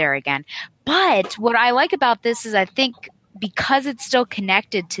 up there again. But what I like about this is I think because it's still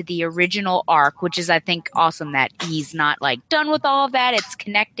connected to the original arc, which is, I think, awesome that he's not like done with all of that. It's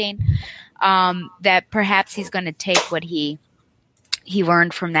connecting. That perhaps he's going to take what he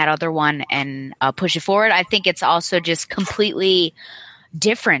learned from that other one and push it forward. I think it's also just completely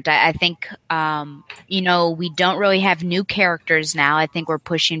different. I think, we don't really have new characters now. I think we're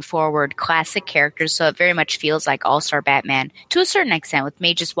pushing forward classic characters, so it very much feels like All-Star Batman to a certain extent, with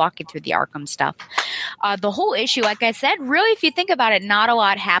me just walking through the Arkham stuff. The whole issue, like I said, really, if you think about it, not a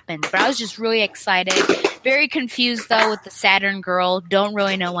lot happens, but I was just really excited. Very confused, though, with the Saturn girl. Don't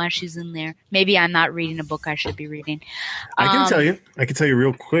really know why she's in there. Maybe I'm not reading a book I should be reading. I can tell you. I can tell you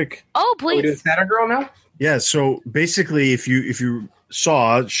real quick. Oh, Are we doing please. Saturn Girl now? Yeah, so basically, if you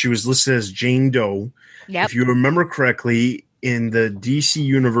saw, she was listed as Jane Doe. Yep. If you remember correctly, in the DC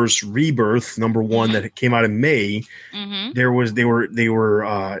Universe Rebirth #1 that came out in May, they were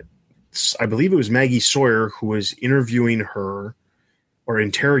I believe it was Maggie Sawyer who was interviewing her or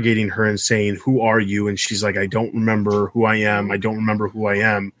interrogating her and saying, "Who are you?" And she's like, "I don't remember who I am. I don't remember who I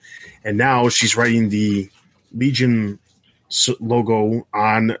am." And now she's writing the Legion logo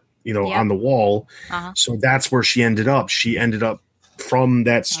on on the wall. So that's where she ended up. She ended up from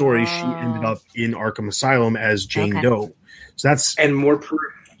that story. She ended up in Arkham Asylum as Jane Doe. So that's more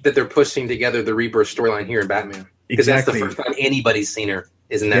proof that they're pushing together the Rebirth storyline here in Batman, because that's the first time anybody's seen her.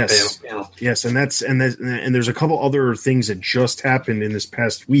 Is in that panel. Yes, and there's a couple other things that just happened in this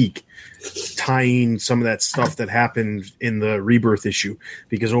past week, tying some of that stuff that happened in the Rebirth issue.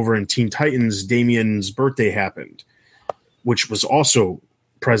 Because over in Teen Titans, Damian's birthday happened, which was also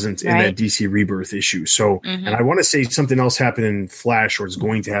present in that DC Rebirth issue. So, and I want to say something else happened in Flash, or it's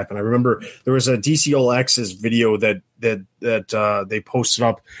going to happen. I remember there was a DC All Access video that they posted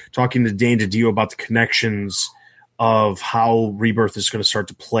up talking to Dan DiDio about the connections of how Rebirth is going to start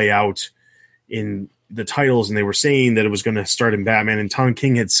to play out in the titles, and they were saying that it was going to start in Batman. And Tom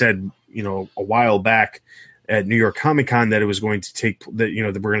King had said, a while back at New York Comic Con that it was going to take that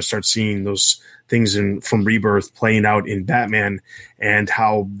that we're going to start seeing those things from Rebirth playing out in Batman, and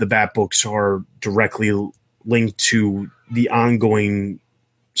how the Bat books are directly linked to the ongoing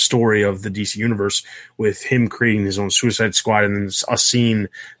story of the DC universe, with him creating his own Suicide Squad and then us seeing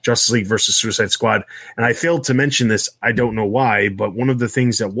Justice League versus Suicide Squad. And I failed to mention this, I don't know why, but one of the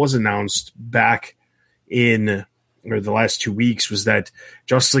things that was announced back in the last 2 weeks was that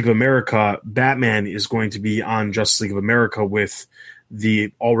Justice League of America, Batman is going to be on Justice League of America with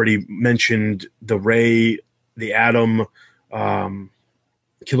the already mentioned the Ray, the Atom,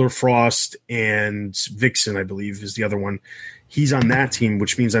 Killer Frost, and Vixen, I believe, is the other one. He's on that team,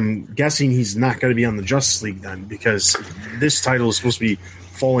 which means I'm guessing he's not going to be on the Justice League then, because this title is supposed to be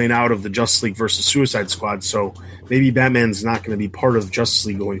falling out of the Justice League versus Suicide Squad. So maybe Batman's not going to be part of Justice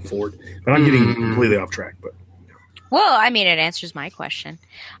League going forward. But I'm getting completely off track. But well, I mean, it answers my question.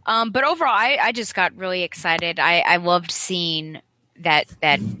 But overall, I just got really excited. I loved seeing that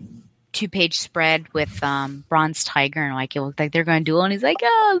 2-page spread with Bronze Tiger, and like it looked like they're going to duel, and he's like,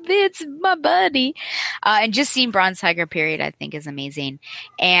 "Oh, it's my buddy," and just seeing Bronze Tiger period, I think, is amazing.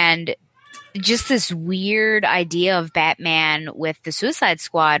 And just this weird idea of Batman with the Suicide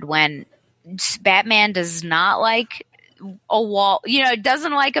Squad, when Batman does not like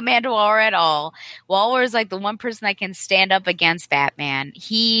doesn't like Amanda Waller at all. Waller is like the one person that can stand up against Batman.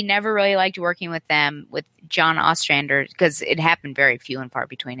 He never really liked working with them, with John Ostrander, because it happened very few and far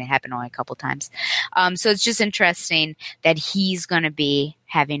between. It happened only a couple times. So it's just interesting that he's going to be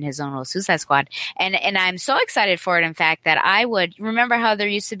having his own little Suicide Squad. And I'm so excited for it, in fact, that I would remember how there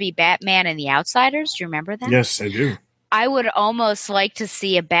used to be Batman and the Outsiders. Do you remember that? yes, I do. I would almost like to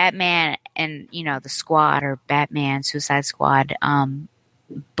see a Batman and, the Squad, or Batman Suicide Squad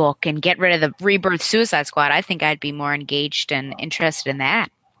book, and get rid of the Rebirth Suicide Squad. I think I'd be more engaged and interested in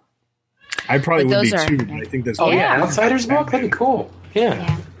that. I probably would be too. But I think that's Outsiders book? That'd be cool.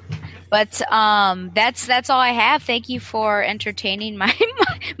 Yeah. But that's all I have. Thank you for entertaining my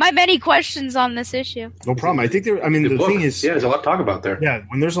many questions on this issue. No problem. I think the thing is, there's a lot to talk about there. Yeah,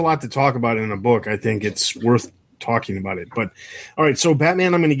 when there's a lot to talk about in a book, I think it's worth talking about it. But all right, so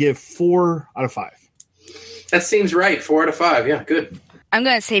Batman, I'm going to give 4 out of 5. That seems right. 4 out of 5. Yeah, good. I'm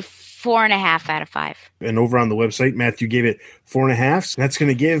going to say 4.5 out of 5. And over on the website, Matthew gave it 4.5. So that's going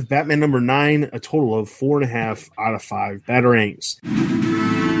to give Batman number 9 a total of 4.5 out of 5 Batarangs.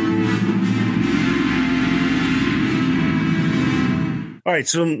 All right,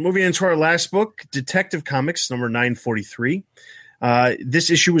 so moving into our last book, Detective Comics number 943. This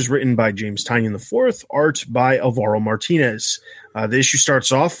issue was written by James Tynion IV, art by Alvaro Martinez. The issue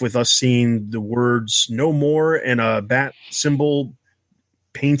starts off with us seeing the words "no more" and a bat symbol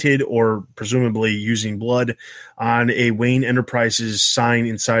painted or presumably using blood on a Wayne Enterprises sign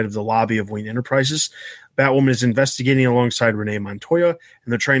inside of the lobby of Wayne Enterprises. Batwoman is investigating alongside Renee Montoya, and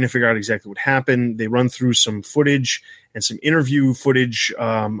they're trying to figure out exactly what happened. They run through some footage and some interview footage,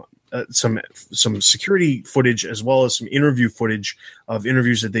 some security footage, as well as some interview footage of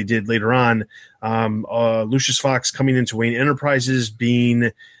interviews that they did later on. Lucius Fox coming into Wayne Enterprises,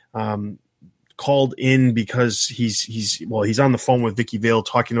 being called in because he's on the phone with Vicky Vale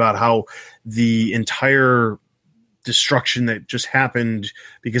talking about how the entire destruction that just happened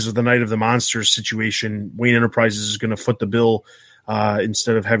because of the Night of the Monsters situation, Wayne Enterprises is going to foot the bill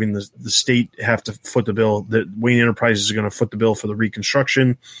instead of having the state have to foot the bill. That Wayne Enterprises is going to foot the bill for the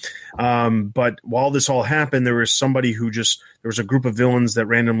reconstruction. But while this all happened, there was a group of villains that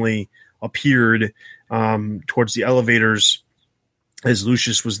randomly appeared towards the elevators as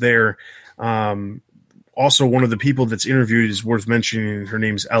Lucius was there. Also, one of the people that's interviewed is worth mentioning. Her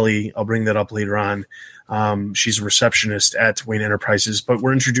name's Ellie. I'll bring that up later on. She's a receptionist at Wayne Enterprises. But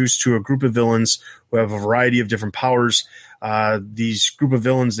we're introduced to a group of villains who have a variety of different powers. These group of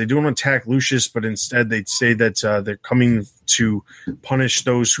villains, they don't attack Lucius, but instead they say that they're coming to punish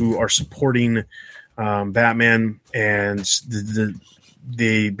those who are supporting Batman, and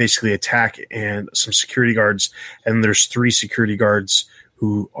they basically attack and some security guards, and there's 3 security guards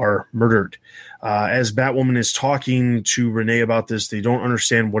who are murdered. As Batwoman is talking to Renee about this, they don't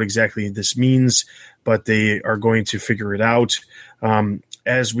understand what exactly this means, but they are going to figure it out.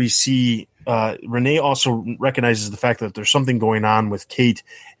 As we see, Renee also recognizes the fact that there's something going on with Kate,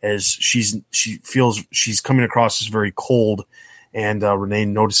 as she feels she's coming across as very cold, and Renee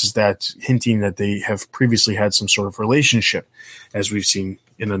notices that, hinting that they have previously had some sort of relationship, as we've seen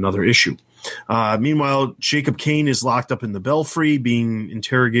in another issue. Meanwhile, Jacob Kane is locked up in the Belfry, being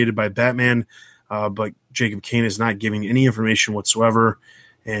interrogated by Batman, but Jacob Kane is not giving any information whatsoever,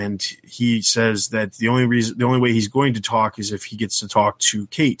 and he says that the only way he's going to talk is if he gets to talk to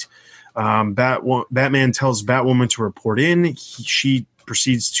Kate. Batman tells Batwoman to report in. She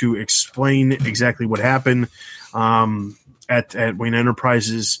proceeds to explain exactly what happened at Wayne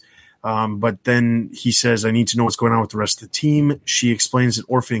Enterprises. But then he says, I need to know what's going on with the rest of the team. She explains that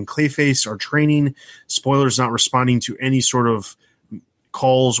Orphan and Clayface are training. Spoiler's not responding to any sort of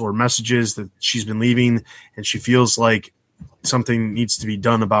calls or messages that she's been leaving, and she feels like something needs to be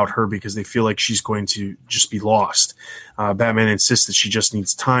done about her because they feel like she's going to just be lost. Batman insists that she just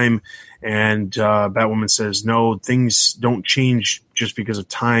needs time, and Batwoman says, no, things don't change just because of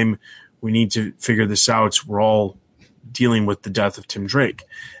time. We need to figure this out. We're all dealing with the death of Tim Drake.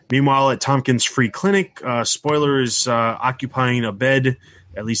 Meanwhile, at Tompkins Free Clinic, Spoiler is occupying a bed,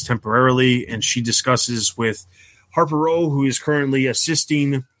 at least temporarily, and she discusses with Harper Row, who is currently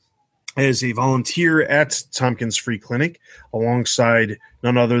assisting as a volunteer at Tompkins Free Clinic, alongside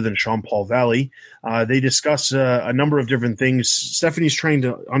none other than Sean Paul Valley. They discuss a number of different things. Stephanie's trying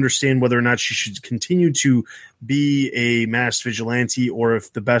to understand whether or not she should continue to be a masked vigilante, or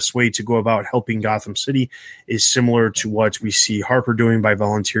if the best way to go about helping Gotham City is similar to what we see Harper doing by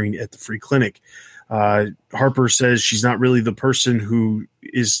volunteering at the Free Clinic. Harper says she's not really the person who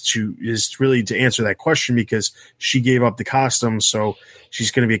is really to answer that question, because she gave up the costume, so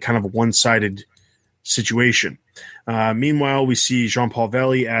she's going to be kind of a one-sided situation. Meanwhile, we see Jean-Paul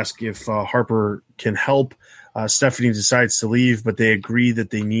Valley ask if Harper can help. Stephanie decides to leave, but they agree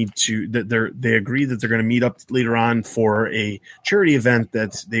that they're going to meet up later on for a charity event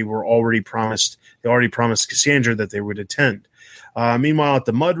that they already promised Cassandra that they would attend. Meanwhile, at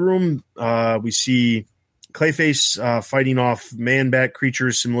the Mudroom, we see Clayface fighting off man-bat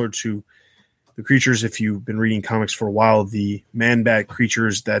creatures similar to the creatures, if you've been reading comics for a while, the man-bat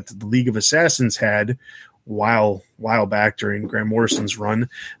creatures that the League of Assassins had while back during Grant Morrison's run.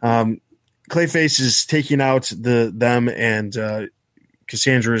 Clayface is taking out them, and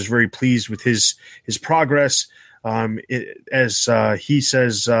Cassandra is very pleased with his progress. As he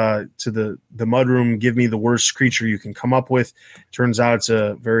says to the Mudroom, give me the worst creature you can come up with. Turns out it's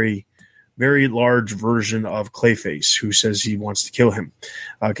a very, very large version of Clayface, who says he wants to kill him.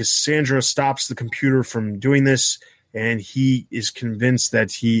 Cassandra stops the computer from doing this, and he is convinced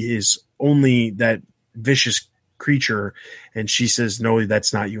that he is only that vicious creature, and she says, no,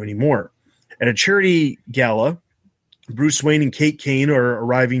 that's not you anymore. At a charity gala, Bruce Wayne and Kate Kane are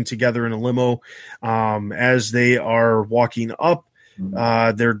arriving together in a limo. As they are walking up,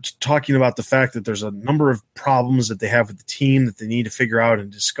 they're talking about the fact that there's a number of problems that they have with the team that they need to figure out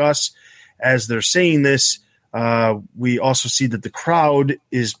and discuss. As they're saying this, we also see that the crowd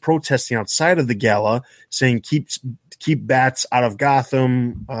is protesting outside of the gala, saying keep keep bats out of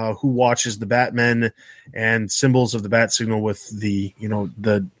Gotham, who watches the Batmen, and symbols of the bat signal with the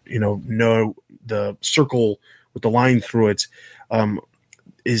circle with the line through it,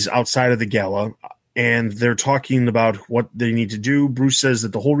 is outside of the gala. And they're talking about what they need to do. Bruce says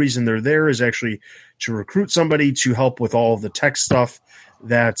that the whole reason they're there is actually to recruit somebody to help with all of the tech stuff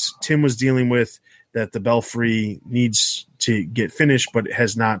that Tim was dealing with, that the Belfry needs to get finished, but it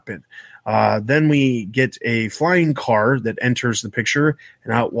has not been. Then we get a flying car that enters the picture,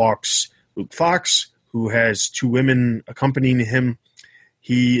 and out walks Luke Fox, who has two women accompanying him.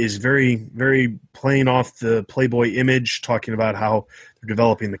 He is very, very playing off the Playboy image, talking about how they're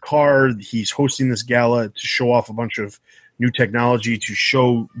developing the car. He's hosting this gala to show off a bunch of new technology to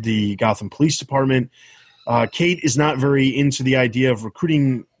show the Gotham Police Department. Kate is not very into the idea of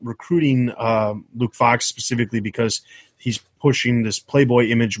recruiting Luke Fox, specifically because he's pushing this Playboy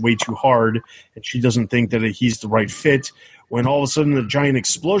image way too hard, and she doesn't think that he's the right fit. When all of a sudden the giant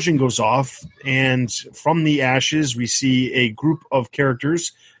explosion goes off, and from the ashes we see a group of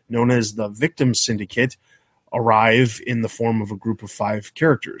characters known as the Victim Syndicate arrive in the form of a group of 5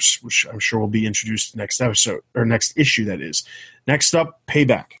 characters, which I'm sure will be introduced next episode, or next issue, that is. Next up,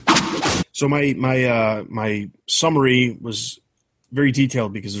 Payback. So my summary was very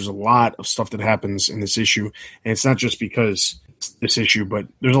detailed because there's a lot of stuff that happens in this issue, and it's not just because it's this issue, but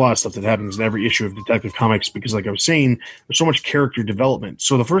there's a lot of stuff that happens in every issue of Detective Comics because, like I was saying, there's so much character development.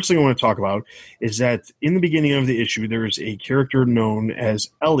 So the first thing I want to talk about is that in the beginning of the issue, there is a character known as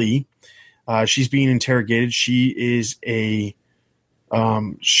Ellie. She's being interrogated. She is a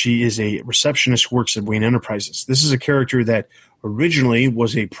receptionist who works at Wayne Enterprises. This is a character that originally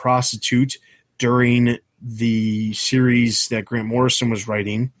was a prostitute during the series that Grant Morrison was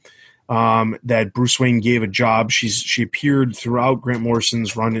writing, that Bruce Wayne gave a job. She appeared throughout Grant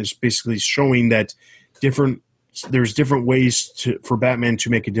Morrison's run, is basically showing that there's different ways for Batman to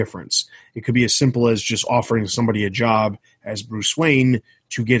make a difference. It could be as simple as just offering somebody a job as Bruce Wayne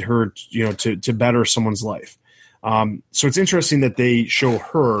to get her, to better someone's life. So it's interesting that they show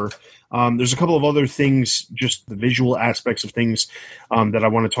her. There's a couple of other things, just the visual aspects of things that I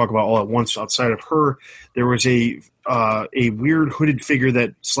want to talk about all at once. Outside of her, there was a weird hooded figure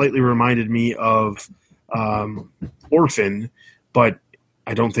that slightly reminded me of Orphan, but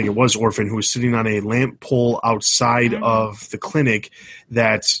I don't think it was Orphan, who was sitting on a lamp pole outside of the clinic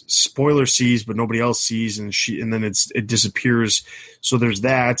that Spoiler sees, but nobody else sees, and then it disappears. So there's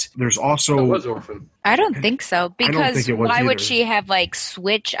that. There's also It was Orphan. I don't think so, because why would either. she have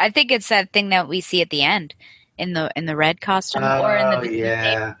switch? I think it's that thing that we see at the end in the red costume or in the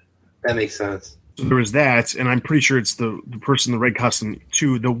yeah, that makes sense. So there was that, and I'm pretty sure it's the person in the red costume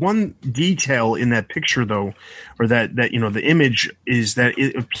too. The one detail in that picture, though, or that the image, is that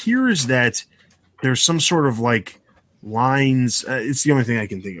it appears that there's some sort of lines. It's the only thing I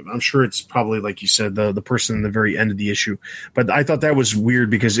can think of. I'm sure it's probably, like you said, the person in the very end of the issue. But I thought that was weird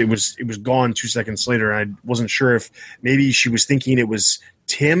because it was gone 2 seconds later. And I wasn't sure if maybe she was thinking it was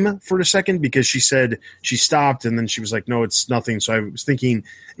Tim for a second, because she said she stopped and then she was like, no, it's nothing. So I was thinking,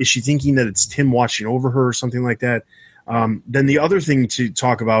 is she thinking that it's Tim watching over her or something like that? Then the other thing to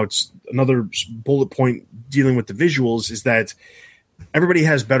talk about, another bullet point dealing with the visuals, is that everybody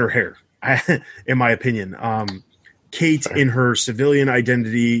has better hair, in my opinion. Kate, in her civilian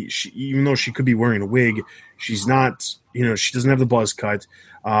identity, even though she could be wearing a wig, she's not, she doesn't have the buzz cut.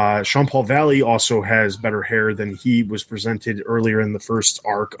 Sean Paul Valley also has better hair than he was presented earlier in the first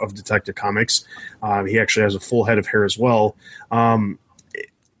arc of Detective Comics. He actually has a full head of hair as well. And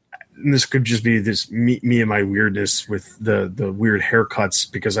this could just be me and my weirdness with the weird haircuts,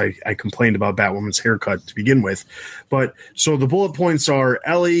 because I complained about Batwoman's haircut to begin with. But so the bullet points are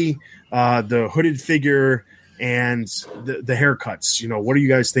Ellie, the hooded figure, and the haircuts. What do you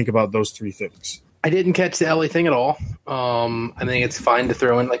guys think about those 3 things? I didn't catch the Ellie thing at all. I think it's fine to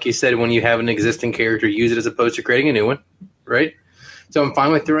throw in, like you said, when you have an existing character, use it as opposed to creating a new one, right? So I'm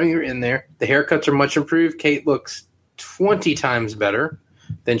fine with throwing her in there. The haircuts are much improved. Kate looks 20 times better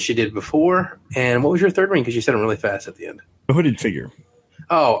than she did before. And what was your third ring? Because you said them really fast at the end. The hooded figure.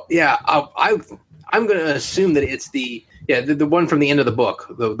 Oh, yeah. I'm going to assume that it's the one from the end of the book,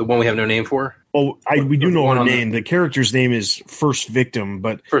 the one we have no name for. Oh, we do know her name. The character's name is First Victim,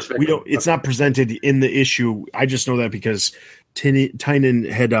 but we don't. It's not presented in the issue. I just know that because Tynan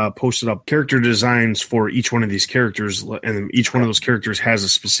had posted up character designs for each one of these characters, and each one of those characters has a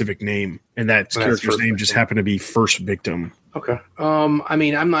specific name, and that character's name just happened to be First Victim. Okay.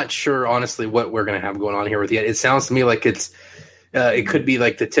 I'm not sure, honestly, what we're going to have going on here with it. It sounds to me like it could be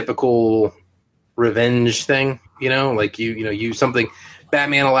like the typical revenge thing, you something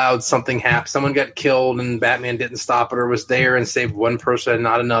Batman allowed something happen. Someone got killed and Batman didn't stop it or was there and saved one person and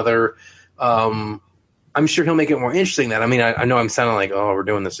not another. I'm sure he'll make it more interesting than that. I mean, I know I'm sounding like, oh, we're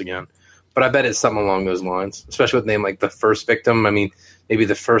doing this again. But I bet it's something along those lines, especially with a name like The First Victim. I mean, maybe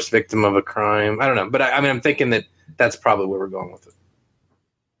the first victim of a crime. I don't know. But I mean, I'm thinking that that's probably where we're going with it.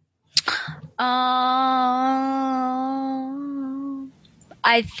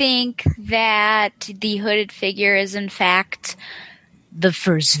 I think that the hooded figure is, in fact, the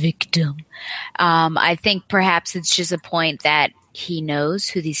first victim. I think perhaps it's just a point that he knows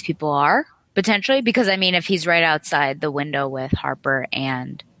who these people are, potentially. Because, I mean, if he's right outside the window with Harper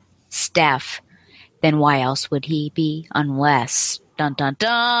and Steph, then why else would he be? Unless, dun dun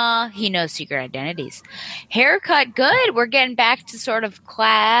dun, he knows secret identities. Haircut, good. We're getting back to sort of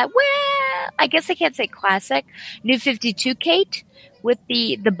well, I guess I can't say classic. New 52 Kate with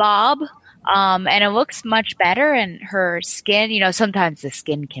the bob, and it looks much better. And her skin, you know, sometimes the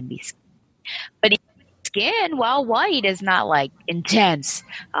skin can be, but skin, while white, is not like intense.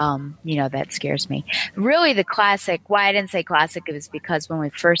 You know, that scares me. Really, the classic. Why I didn't say classic is because when we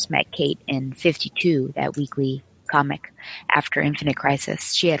first met Kate in 52, that weekly comic after Infinite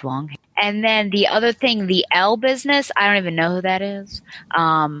Crisis, she had long hair. And then the other thing, the L business, I don't even know who that is.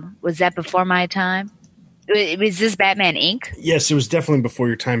 Was that before my time? Was this Batman Inc.? Yes, it was definitely before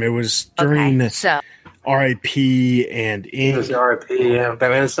your time. It was during R.I.P. and Inc. It was R.I.P. Yeah,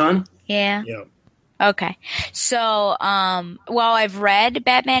 Batman and Son. Yeah. Yeah. Okay. So, while I've read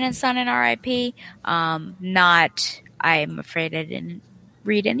Batman and Son and R.I.P., I'm afraid I didn't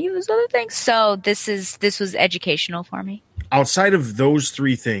read any of those other things. So this was educational for me. Outside of those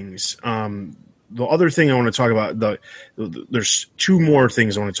three things, the other thing I want to talk about, there's two more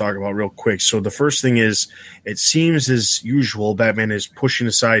things I want to talk about real quick. So the first thing is, it seems as usual, Batman is pushing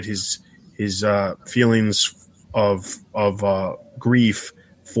aside his feelings of grief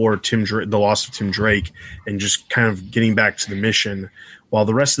for the loss of Tim Drake, and just kind of getting back to the mission, while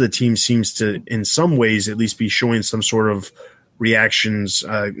the rest of the team seems to, in some ways, at least be showing some sort of reactions.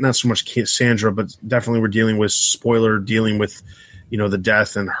 Not so much Cassandra, but definitely we're dealing with Spoiler, dealing with, you know, the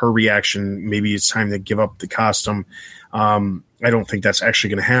death and her reaction. Maybe it's time to give up the costume. I don't think that's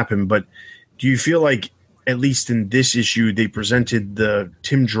actually going to happen. But do you feel like, at least in this issue, they presented the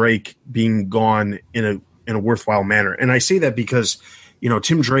Tim Drake being gone in a worthwhile manner? And I say that because, you know,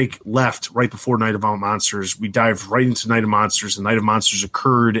 Tim Drake left right before Night of Monsters. We dived right into Night of Monsters, and Night of Monsters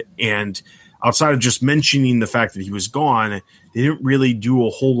occurred, and outside of just mentioning the fact that he was gone, they didn't really do a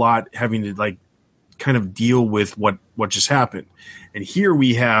whole lot having to, like, kind of deal with what just happened. And here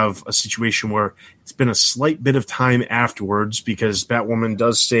we have a situation where it's been a slight bit of time afterwards, because Batwoman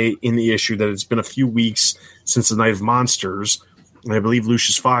does say in the issue that it's been a few weeks since the Night of Monsters. And I believe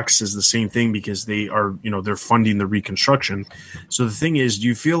Lucius Fox says the same thing, because they are, you know, they're funding the reconstruction. So the thing is, do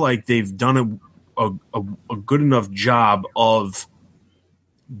you feel like they've done a good enough job of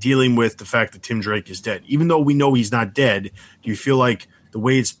dealing with the fact that Tim Drake is dead? Even though we know he's not dead, do you feel like the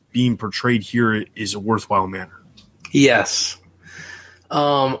way it's being portrayed here is a worthwhile manner? Yes.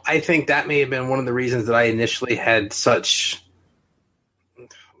 I think that may have been one of the reasons that I initially had such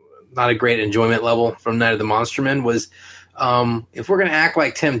not a great enjoyment level from Night of the Monster Men was, if we're going to act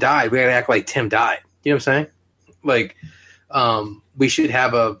like Tim died, we got to act like Tim died. You know what I'm saying? Like, we should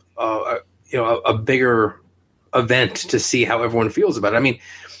have a bigger event to see how everyone feels about it. I mean,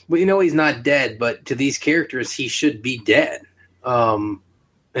 we know he's not dead, but to these characters, he should be dead. And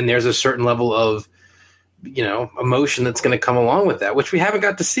there's a certain level of, you know, emotion that's going to come along with that, which we haven't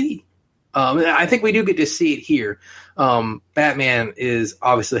got to see. I think we do get to see it here. Batman is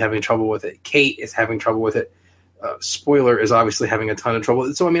obviously having trouble with it. Kate is having trouble with it. Spoiler is obviously having a ton of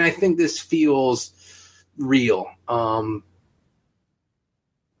trouble. So, I mean, I think this feels real. I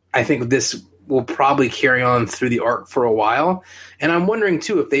think this will probably carry on through the arc for a while. And I'm wondering,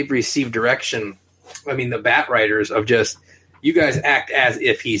 too, if they've received direction, I mean, the Bat writers, of just, you guys act as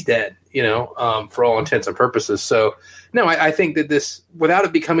if he's dead, you know, for all intents and purposes. So, no, I think that this, without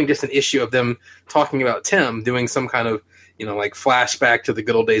it becoming just an issue of them talking about Tim, doing some kind of, you know, like flashback to the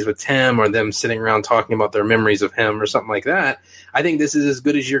good old days with Tim, or them sitting around talking about their memories of him or something like that, I think this is as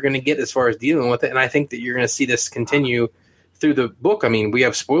good as you're going to get as far as dealing with it. And I think that you're going to see this continue through the book. I mean, we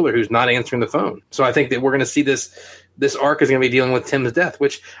have Spoiler who's not answering the phone. So I think that we're going to see this arc is going to be dealing with Tim's death,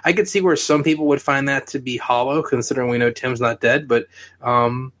 which I could see where some people would find that to be hollow, considering we know Tim's not dead. But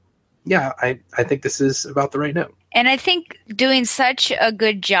yeah, I think this is about the right note. And I think doing such a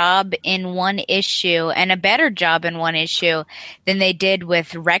good job in one issue, and a better job in one issue than they did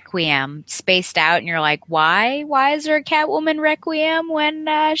with Requiem, spaced out, and you're like, why? Why is there a Catwoman Requiem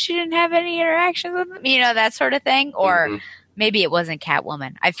when she didn't have any interactions with them? You know, that sort of thing. Or maybe it wasn't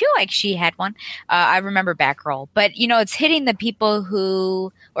Catwoman. I feel like she had one. I remember Batgirl, but it's hitting the people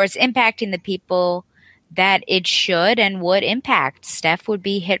or it's impacting the people that it should and would impact. Steph would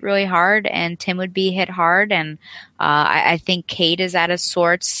be hit really hard, and Tim would be hit hard, and I think Kate is out of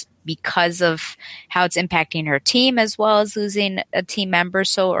sorts because of how it's impacting her team, as well as losing a team member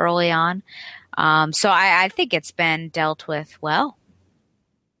so early on. So I think it's been dealt with well.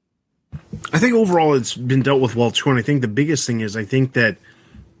 I think overall it's been dealt with well too, and I think the biggest thing is I think that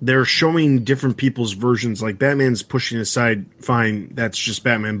they're showing different people's versions. Like Batman's pushing aside, fine, that's just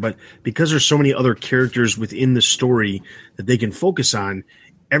Batman, but because there's so many other characters within the story that they can focus on,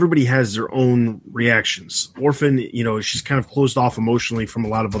 everybody has their own reactions. Orphan, she's kind of closed off emotionally from a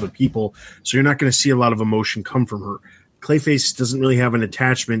lot of other people, so you're not going to see a lot of emotion come from her. Clayface doesn't really have an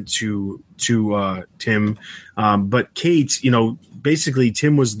attachment to Tim, but Kate, basically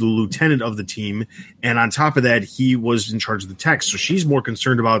Tim was the lieutenant of the team, and on top of that, he was in charge of the tech. So she's more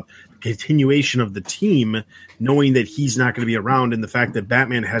concerned about the continuation of the team, knowing that he's not going to be around, and the fact that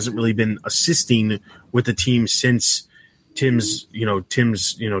Batman hasn't really been assisting with the team since Tim's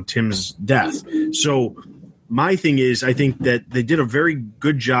death. So my thing is, I think that they did a very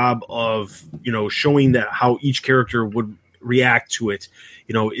good job of, showing that how each character would react to it.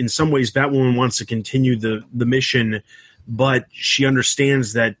 In some ways, Batwoman wants to continue the mission, but she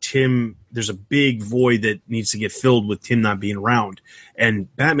understands that there's a big void that needs to get filled with Tim not being around.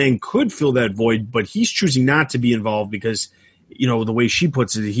 And Batman could fill that void, but he's choosing not to be involved because, the way she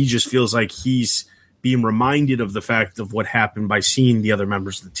puts it, he just feels like he's being reminded of the fact of what happened by seeing the other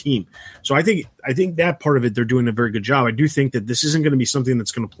members of the team. So I think that part of it, they're doing a very good job. I do think that this isn't going to be something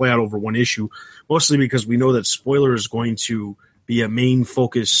that's going to play out over one issue, mostly because we know that spoiler is going to be a main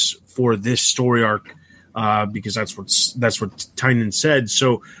focus for this story arc, because that's what Tynion said.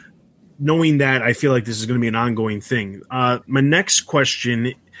 So knowing that, I feel like this is going to be an ongoing thing. My next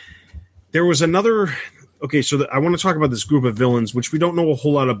question, there was another... Okay, so I want to talk about this group of villains, which we don't know a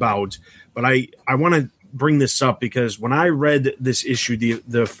whole lot about, but I want to bring this up because when I read this issue,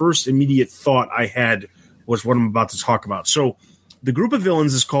 the first immediate thought I had was what I'm about to talk about. So the group of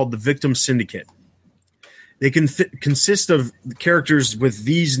villains is called the Victim Syndicate. They can consist of characters with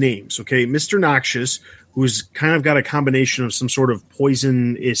these names, okay? Mr. Noxious, who's kind of got a combination of some sort of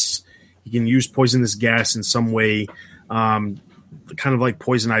poisonous, he can use poisonous gas in some way, kind of like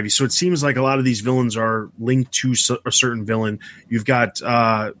Poison Ivy. So it seems like a lot of these villains are linked to a certain villain. You've got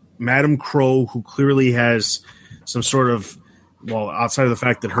Madame Crow, who clearly has some sort of, outside of the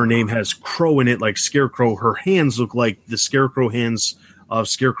fact that her name has Crow in it, like Scarecrow, her hands look like the Scarecrow hands of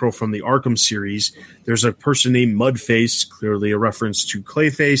Scarecrow from the Arkham series. There's a person named Mudface, clearly a reference to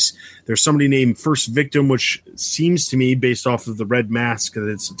Clayface. There's somebody named First Victim, which seems to me, based off of the red mask, that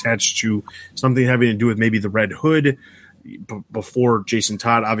it's attached to something having to do with maybe the Red Hood. Before Jason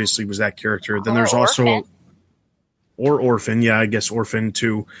Todd obviously was that character. Then there's also Orphan. Yeah, I guess Orphan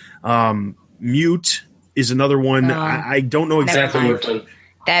too. Mute is another one. I don't know exactly.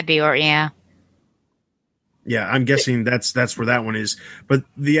 That'd be yeah. Yeah, I'm guessing that's where that one is. But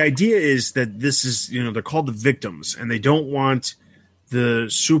the idea is that this is, they're called the Victims, and they don't want the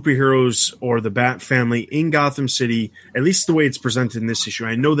superheroes or the Bat family in Gotham City, at least the way it's presented in this issue.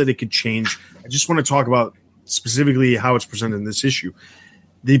 I know that it could change. I just want to talk about specifically how it's presented in this issue.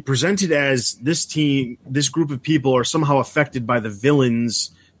 They present it as this group of people are somehow affected by the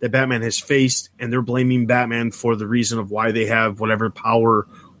villains that Batman has faced, and they're blaming Batman for the reason of why they have whatever power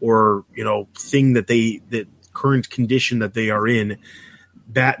or thing that current condition that they are in.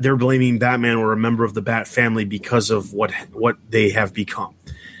 They're blaming Batman or a member of the Bat family because of what they have become.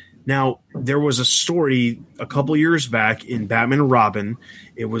 Now, there was a story a couple years back in Batman and Robin.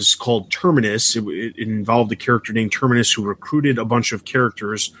 It was called Terminus. It involved a character named Terminus who recruited a bunch of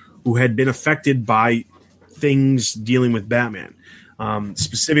characters who had been affected by things dealing with Batman.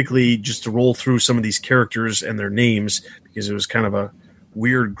 Specifically, just to roll through some of these characters and their names, because it was kind of a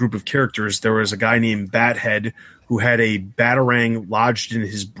weird group of characters. There was a guy named Bathead who had a batarang lodged in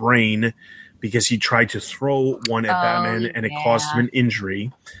his brain because he tried to throw one at Batman and it caused him an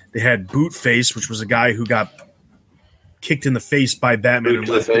injury. They had Bootface, which was a guy who got kicked in the face by Batman.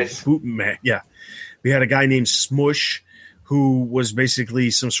 Yeah. We had a guy named Smush, who was basically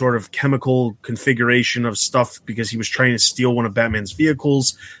some sort of chemical configuration of stuff because he was trying to steal one of Batman's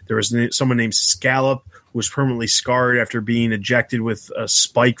vehicles. There was someone named Scallop, who was permanently scarred after being ejected with a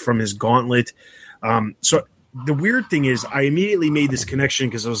spike from his gauntlet. So the weird thing is I immediately made this connection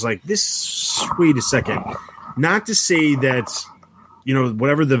because I was like, wait a second. Not to say that,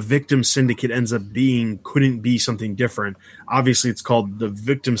 whatever the Victim Syndicate ends up being couldn't be something different. Obviously, it's called the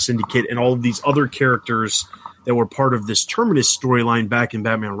Victim Syndicate, and all of these other characters that were part of this Terminus storyline back in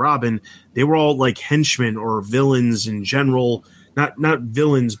Batman Robin, they were all like henchmen or villains in general. Not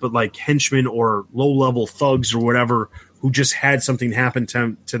villains, but like henchmen or low-level thugs or whatever who just had something happen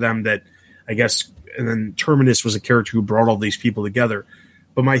to them that, I guess, and then Terminus was a character who brought all these people together.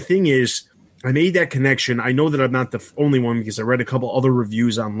 But my thing is, I made that connection. I know that I'm not the only one because I read a couple other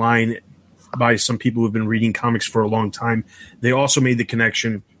reviews online by some people who've been reading comics for a long time. They also made the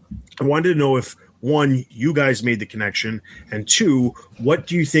connection. I wanted to know if, one, you guys made the connection, and two, what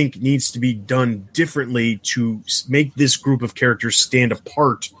do you think needs to be done differently to make this group of characters stand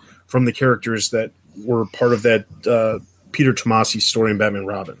apart from the characters that were part of that Peter Tomasi story in Batman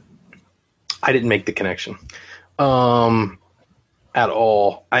Robin? I didn't make the connection at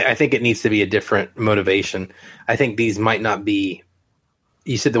all. I think it needs to be a different motivation. I think these might not be.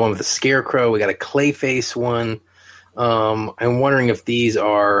 You said the one with the Scarecrow. We got a Clayface one. I'm wondering if these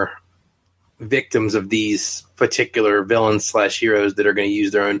are victims of these particular villains / heroes that are going to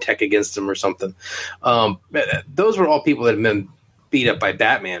use their own tech against them or something. Those were all people that have been beat up by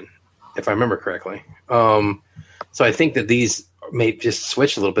Batman, if I remember correctly. So I think that these may just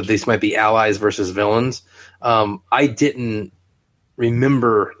switch a little bit. These might be allies versus villains. I didn't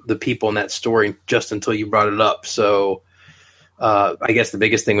remember the people in that story just until you brought it up. So I guess the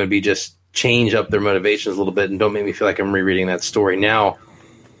biggest thing would be just change up their motivations a little bit and don't make me feel like I'm rereading that story now,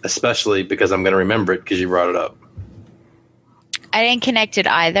 especially because I'm going to remember it because you brought it up. I didn't connect it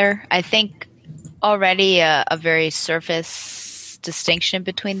either. I think already a very surface distinction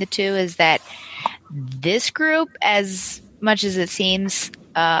between the two is that this group, as much as it seems,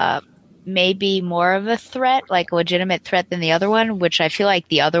 may be more of a threat, like a legitimate threat than the other one, which I feel like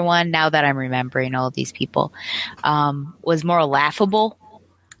the other one, now that I'm remembering all of these people, was more laughable.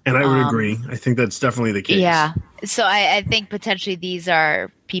 And I would agree. I think that's definitely the case. Yeah. So I think potentially these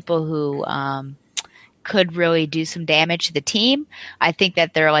are people who could really do some damage to the team. I think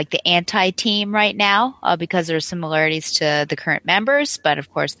that they're like the anti-team right now because there are similarities to the current members, but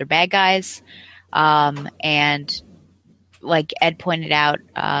of course they're bad guys. And like Ed pointed out,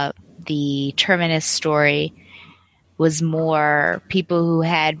 the Terminus story was more people who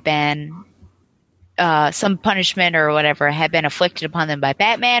had been some punishment or whatever had been inflicted upon them by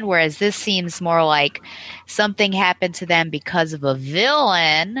Batman, whereas this seems more like something happened to them because of a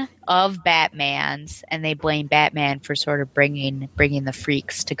villain of Batman's, and they blame Batman for sort of bringing the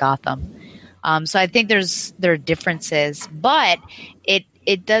freaks to Gotham. So I think there are differences, but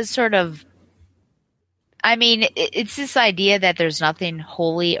it does sort of. I mean, it's this idea that there's nothing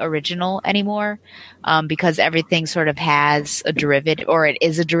wholly original anymore because everything sort of has a derivative, or it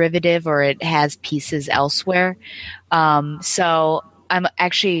is a derivative, or it has pieces elsewhere. So I'm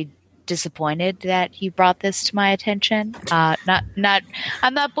actually disappointed that you brought this to my attention. I'm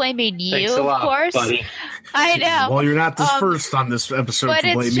not blaming you, Thanks a lot, of course. Buddy. I know. Well, you're not the first on this episode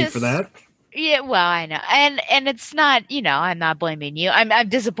to blame me for that. Yeah, well, I know, and it's not, I'm not blaming you. I'm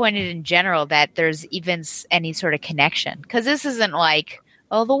disappointed in general that there's even any sort of connection, because this isn't like,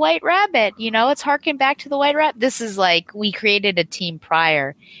 oh, the White Rabbit, it's harking back to the White Rabbit. This is like we created a team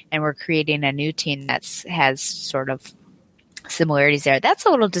prior, and we're creating a new team has sort of similarities there. That's a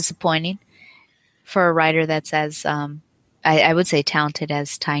little disappointing for a writer that's as I would say talented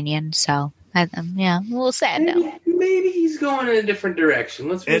as Tynion. So yeah, a little sad though. Maybe he's going in a different direction.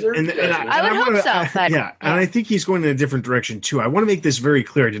 Let's reserve judgment. I would hope so. And I think he's going in a different direction too. I want to make this very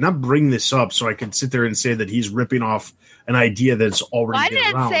clear. I did not bring this up so I could sit there and say that he's ripping off an idea that's already been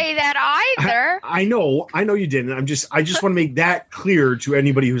around. I didn't say that either. I know you didn't. I just want to make that clear to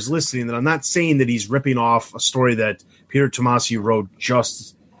anybody who's listening that I'm not saying that he's ripping off a story that Peter Tomasi wrote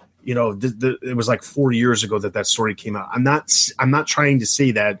just. It was like 4 years ago that story came out. I'm not trying to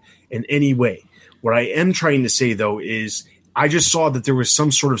say that in any way. What I am trying to say, though, is I just saw that there was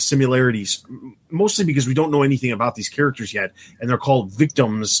some sort of similarities, mostly because we don't know anything about these characters yet, and they're called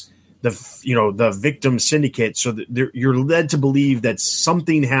victims, the victim syndicate. So that you're led to believe that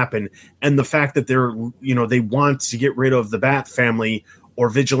something happened, and the fact that they want to get rid of the Bat family or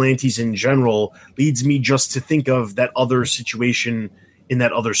vigilantes in general leads me just to think of that other situation in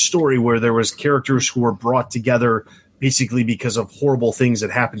that other story where there was characters who were brought together basically because of horrible things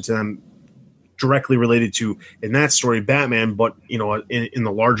that happened to them, directly related to, in that story, Batman, but in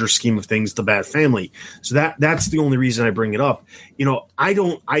the larger scheme of things, the Bat family. So that's the only reason I bring it up.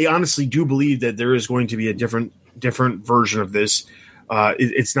 I honestly do believe that there is going to be a different version of this.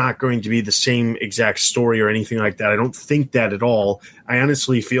 It's not going to be the same exact story or anything like that. I don't think that at all. I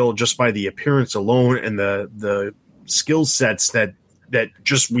honestly feel just by the appearance alone and the skill sets that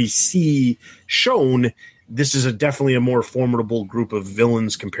just we see shown this is definitely a more formidable group of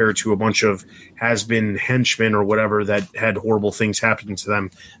villains compared to a bunch of has-been henchmen or whatever that had horrible things happening to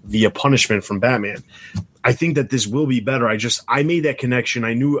them via punishment from Batman. I think that this will be better. I made that connection.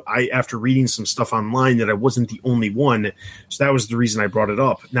 I knew after reading some stuff online that I wasn't the only one. So that was the reason I brought it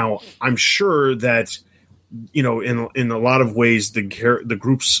up. Now, I'm sure that, in a lot of ways,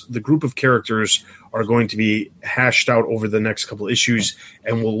 the group of characters are going to be hashed out over the next couple of issues,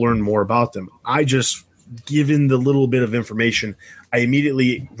 and we'll learn more about them. Given the little bit of information, I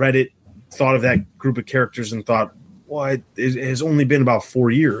immediately read it, thought of that group of characters, and thought, well, it has only been about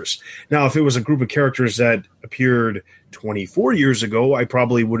 4 years. Now, if it was a group of characters that appeared 24 years ago, I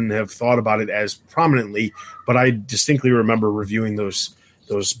probably wouldn't have thought about it as prominently, but I distinctly remember reviewing those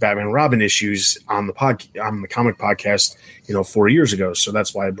Batman and Robin issues on the comic podcast, 4 years ago. So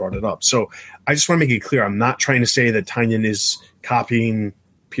that's why I brought it up. So I just want to make it clear. I'm not trying to say that Tynion is copying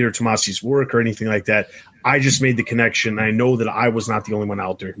Peter Tomasi's work or anything like that. I just made the connection. I know that I was not the only one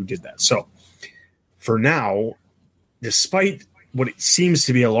out there who did that. So for now, despite what it seems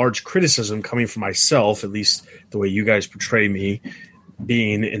to be a large criticism coming from myself, at least the way you guys portray me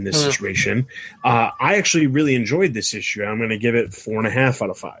being in this situation, I actually really enjoyed this issue. I'm going to give it 4.5 out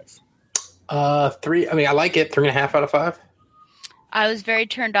of 5. 3. I mean, I like it. 3.5 out of 5. I was very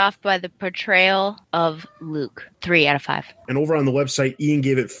turned off by the portrayal of Luke. 3 out of 5. And over on the website, Ian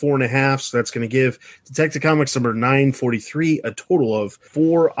gave it 4.5, so that's going to give Detective Comics number 943 a total of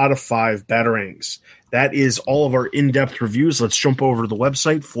 4 out of 5 Batarangs. That is all of our in-depth reviews. Let's jump over to the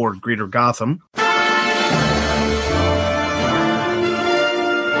website for Greater Gotham.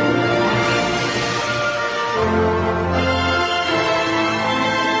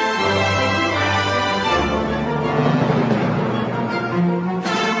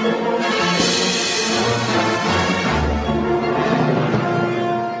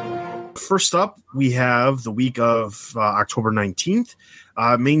 First up, we have the week of October 19th.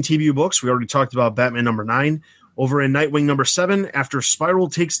 Main TBU books, we already talked about Batman number 9. Over in Nightwing number 7, after Spiral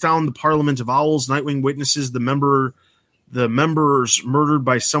takes down the Parliament of Owls, Nightwing witnesses the members murdered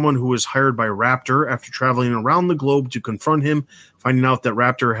by someone who was hired by Raptor. After traveling around the globe to confront him, finding out that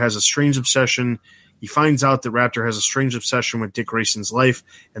Raptor has a strange obsession. He finds out that Raptor has a strange obsession with Dick Grayson's life,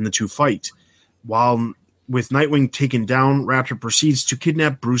 and the two fight. While with Nightwing taken down, Raptor proceeds to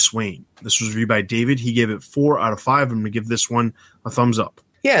kidnap Bruce Wayne. This was reviewed by David. He gave it 4 out of 5. I'm going to give this one a thumbs up.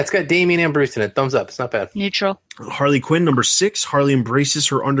 Yeah, it's got Damian and Bruce in it. Thumbs up. It's not bad. Neutral. Harley Quinn, number 6. Harley embraces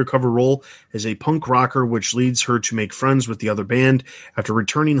her undercover role as a punk rocker, which leads her to make friends with the other band. After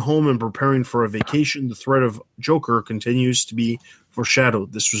returning home and preparing for a vacation, the threat of Joker continues to be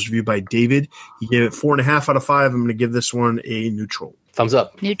foreshadowed. This was reviewed by David. He gave it 4.5 out of 5. I'm going to give this one a neutral. Thumbs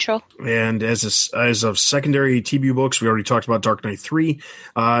up. Neutral. And as of secondary TBU books, we already talked about Dark Knight 3.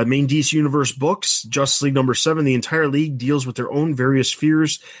 Main DC Universe books, Justice League number 7. The entire league deals with their own various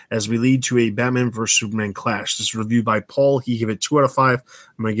fears as we lead to a Batman vs. Superman clash. This is reviewed by Paul. He gave it 2 out of 5.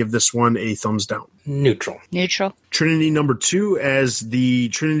 I'm going to give this one a thumbs down. Neutral. Neutral. Trinity number 2, as the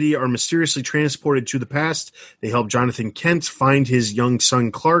Trinity are mysteriously transported to the past. They help Jonathan Kent find his young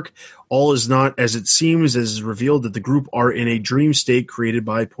son Clark. All is not as it seems, as is revealed that the group are in a dream state created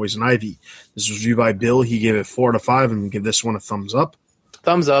by Poison Ivy. This was reviewed by Bill. He gave it 4 out of 5 and give this one a thumbs up.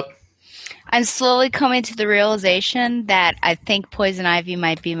 Thumbs up. I'm slowly coming to the realization that I think Poison Ivy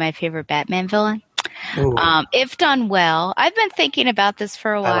might be my favorite Batman villain. If done well. I've been thinking about this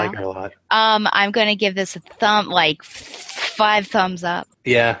for a while. I like her a lot. I'm going to give this a 5 thumbs up.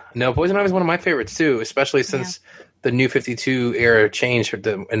 Yeah. No, Poison Ivy is one of my favorites too, especially since the New 52 era changed.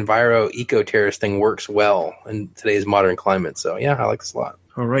 The Enviro eco-terrorist thing works well in today's modern climate. So, yeah, I like this a lot.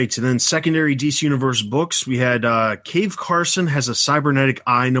 All right, and then secondary DC Universe books, we had Cave Carson has a cybernetic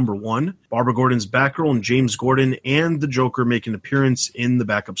eye, number 1. Barbara Gordon's Batgirl and James Gordon and the Joker make an appearance in the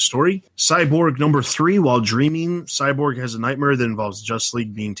backup story. Cyborg number 3, while dreaming, Cyborg has a nightmare that involves Justice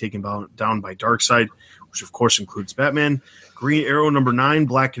League being taken down by Darkseid, which of course includes Batman. Green Arrow number 9,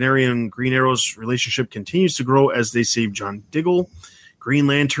 Black Canary and Green Arrow's relationship continues to grow as they save John Diggle. Green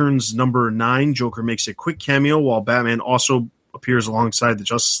Lanterns number 9, Joker makes a quick cameo while Batman also appears alongside the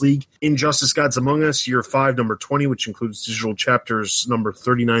Justice League. Injustice Gods Among Us, Year 5, number 20, which includes digital chapters number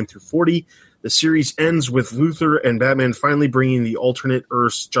 39 through 40. The series ends with Luthor and Batman finally bringing the alternate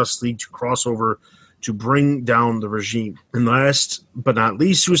Earth's Justice League to crossover to bring down the regime. And last but not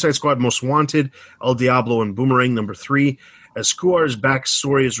least, Suicide Squad Most Wanted, El Diablo and Boomerang, number 3. As Skuar's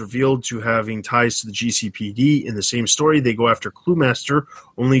backstory is revealed to having ties to the GCPD, in the same story, they go after Cluemaster,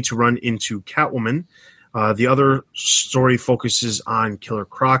 only to run into Catwoman. The other story focuses on Killer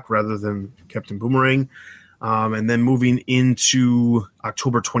Croc rather than Captain Boomerang. And then moving into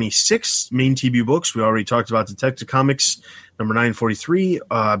October 26th, main TBU books. We already talked about Detective Comics number 943.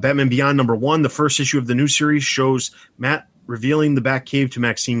 Batman Beyond number 1, the first issue of the new series, shows Matt revealing the Batcave to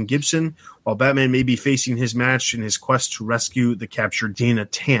Maxine Gibson, while Batman may be facing his match in his quest to rescue the captured Dana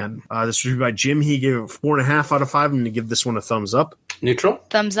Tan. This was reviewed by Jim. He gave it 4.5 out of 5. I'm going to give this one a thumbs up. Neutral.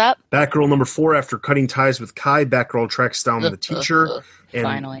 Thumbs up. Batgirl number 4, after cutting ties with Kai, Batgirl tracks down the teacher, and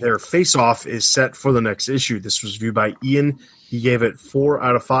Finally. their face-off is set for the next issue. This was reviewed by Ian. He gave it 4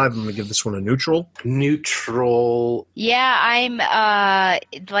 out of 5. I'm going to give this one a neutral. Neutral. Yeah, I'm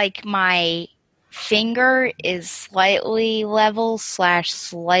like my finger is slightly level /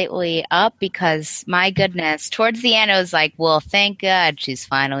 slightly up because, my goodness, towards the end I was like, well, thank God she's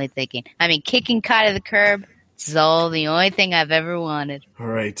finally thinking. I mean, kicking Kai to the curb, it's the only thing I've ever wanted. All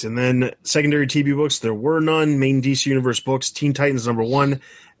right, and then secondary TBU books, there were none. Main DC Universe books, Teen Titans number 1.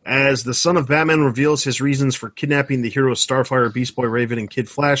 As the son of Batman reveals his reasons for kidnapping the heroes Starfire, Beast Boy, Raven, and Kid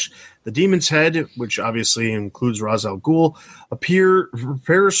Flash, the Demon's Head, which obviously includes Ra's al Ghul,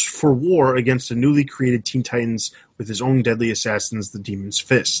 prepares for war against the newly created Teen Titans with his own deadly assassins, the Demon's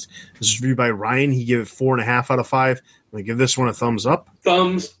Fist. This is reviewed by Ryan. He gave it 4.5 out of 5. I'm going to give this one a thumbs up.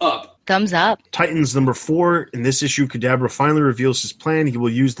 Thumbs up. Thumbs up. Titans number 4. In this issue, Kadabra finally reveals his plan. He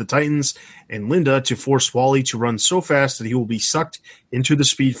will use the Titans and Linda to force Wally to run so fast that he will be sucked into the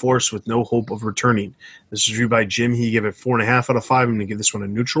Speed Force with no hope of returning. This is reviewed by Jim. He gave it 4.5 out of 5. I'm going to give this one a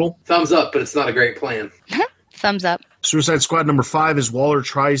neutral. Thumbs up, but it's not a great plan. Thumbs up. Suicide Squad number 5, as Waller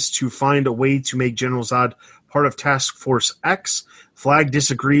tries to find a way to make General Zod part of Task Force X. Flag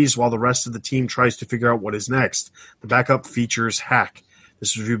disagrees while the rest of the team tries to figure out what is next. The backup features Hack.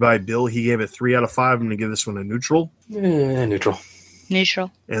 This was reviewed by Bill. He gave it 3 out of 5. I'm going to give this one a neutral. Neutral.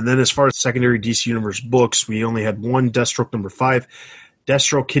 Neutral. And then as far as secondary DC Universe books, we only had one. Deathstroke number 5.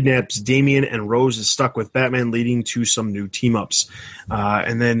 Deathstroke kidnaps Damian and Rose is stuck with Batman, leading to some new team-ups.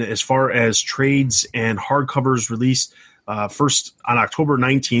 And then as far as trades and hardcovers released, first on October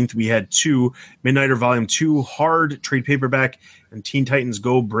 19th, we had 2. Midnighter Volume 2, hard trade paperback, and Teen Titans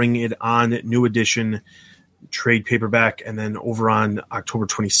Go! Bring It On, new edition trade paperback. And then over on October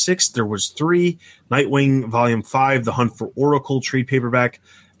 26th, there was 3. Nightwing Volume 5, The Hunt for Oracle trade paperback.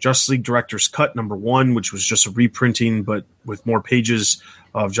 Justice League Director's Cut number 1, which was just a reprinting, but with more pages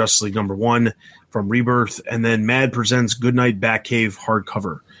of Justice League number 1 from Rebirth. And then Mad presents Goodnight Batcave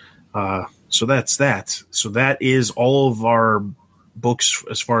hardcover. So that's that. So that is all of our books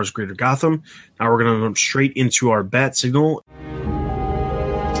as far as Greater Gotham. Now we're going to go straight into our Bat Signal.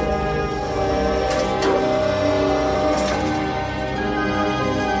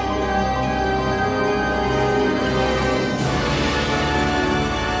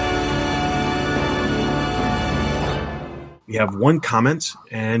 We have one comment,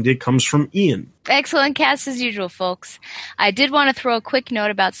 and it comes from Ian. Excellent cast as usual, folks. I did want to throw a quick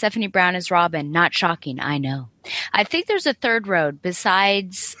note about Stephanie Brown as Robin. Not shocking, I know. I think there's a third road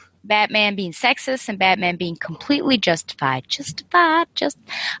besides Batman being sexist and Batman being completely justified.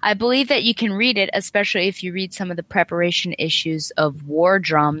 I believe that you can read it, especially if you read some of the preparation issues of War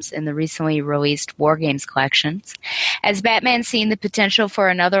Drums in the recently released War Games collections. As Batman seeing the potential for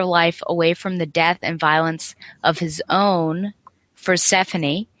another life away from the death and violence of his own for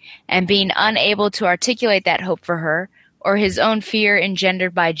Stephanie, and being unable to articulate that hope for her, or his own fear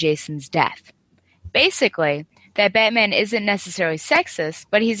engendered by Jason's death. Basically, that Batman isn't necessarily sexist,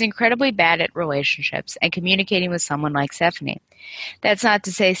 but he's incredibly bad at relationships and communicating with someone like Stephanie. That's not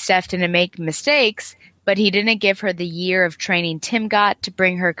to say Steph didn't make mistakes, but he didn't give her the year of training Tim got to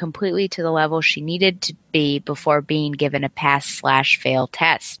bring her completely to the level she needed to be before being given a pass/fail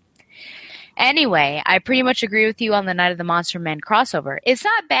test. Anyway, I pretty much agree with you on the Night of the Monster Men crossover. It's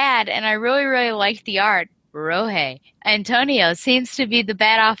not bad, and I really, really liked the art. Rohe. Antonio seems to be the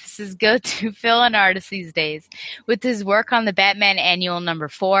Bat Office's go-to fill-in artist these days, with his work on the Batman Annual number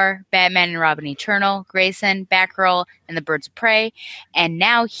 4, Batman and Robin Eternal, Grayson, Batgirl, and the Birds of Prey, and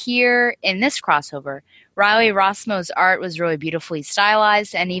now here in this crossover. Riley Rossmo's art was really beautifully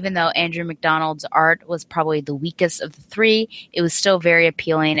stylized, and even though Andrew McDonald's art was probably the weakest of the 3, it was still very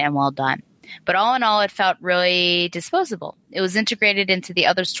appealing and well done. But all in all, it felt really disposable. It was integrated into the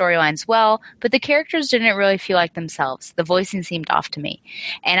other storylines well, but the characters didn't really feel like themselves. The voicing seemed off to me.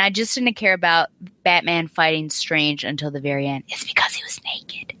 And I just didn't care about Batman fighting Strange until the very end. It's because he was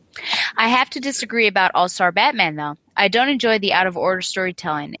naked. I have to disagree about All-Star Batman, though. I don't enjoy the out-of-order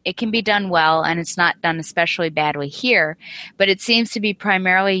storytelling. It can be done well, and it's not done especially badly here, but it seems to be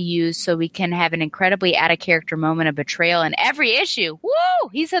primarily used so we can have an incredibly out-of-character moment of betrayal in every issue. Woo!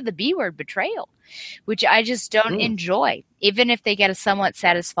 He said the B word, betrayal, which I just don't enjoy, even if they get a somewhat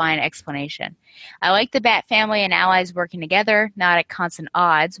satisfying explanation. I like the Bat family and allies working together, not at constant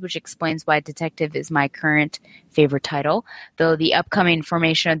odds, which explains why Detective is my current favorite title, though the upcoming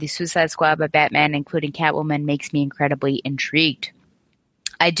formation of the Suicide Squad by Batman, including Catwoman, makes me incredibly intrigued.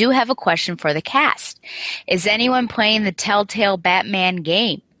 I do have a question for the cast. Is anyone playing the Telltale Batman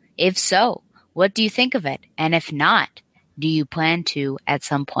game? If so, what do you think of it? And if not, do you plan to at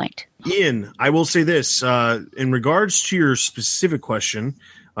some point? Ian, I will say this in regards to your specific question.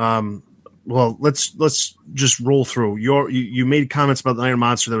 Well, let's just roll through. You made comments about the Iron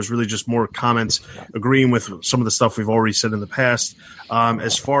Monster that was really just more comments agreeing with some of the stuff we've already said in the past.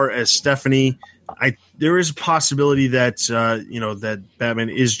 As far as Stephanie, there is a possibility that that Batman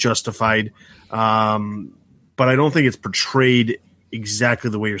is justified, but I don't think it's portrayed exactly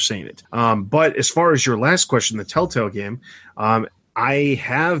the way you're saying it. But as far as your last question, the Telltale game, I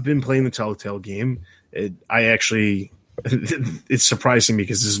have been playing the Telltale game. It's surprising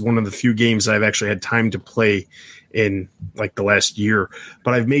because this is one of the few games I've actually had time to play in like the last year.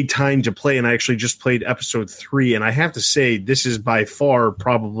 But I've made time to play, and I actually just played episode 3, and I have to say this is by far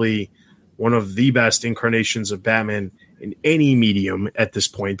probably one of the best incarnations of Batman in any medium at this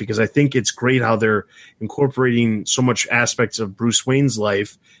point, because I think it's great how they're incorporating so much aspects of Bruce Wayne's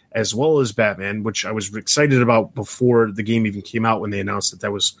life as well as Batman, which I was excited about before the game even came out when they announced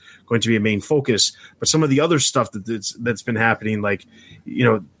that was going to be a main focus. But some of the other stuff that's been happening, like,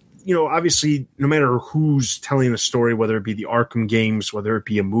 obviously no matter who's telling a story, whether it be the Arkham games, whether it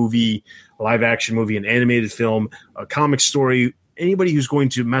be a movie, a live action movie, an animated film, a comic story, anybody who's going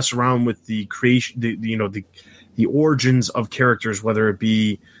to mess around with the creation, the origins of characters, whether it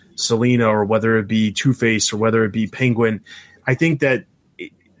be Selina or whether it be Two-Face or whether it be Penguin, I think that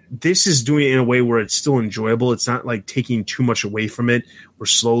this is doing it in a way where it's still enjoyable. It's not like taking too much away from it. We're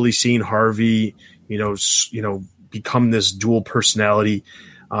slowly seeing Harvey, become this dual personality.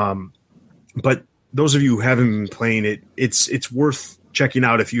 But those of you who haven't been playing it, it's worth checking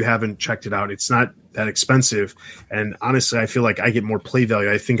out if you haven't checked it out. It's not that expensive, and honestly I feel like I get more play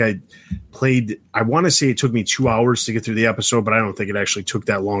value. I think I want to say it took me 2 hours to get through the episode, but I don't think it actually took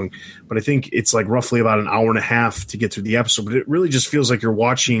that long. But I think it's like roughly about an hour and a half to get through the episode, but it really just feels like you're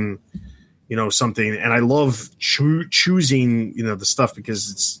watching something. And I love choosing the stuff, because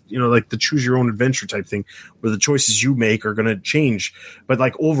it's like the choose your own adventure type thing where the choices you make are going to change. But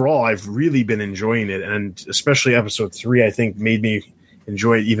like overall I've really been enjoying it, and especially episode 3 I think made me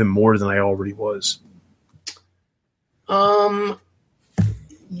enjoy it even more than I already was.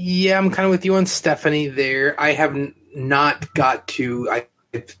 Yeah, I'm kind of with you on Stephanie there. I have not got to. I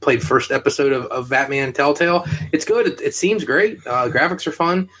played first episode of Batman Telltale. It's good. It seems great. Graphics are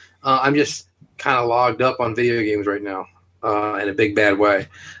fun. I'm just kind of logged up on video games right now in a big bad way.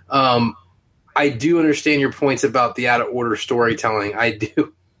 I do understand your points about the out of order storytelling. I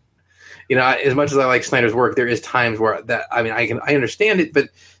do. As much as I like Snyder's work, there is times where I understand it, but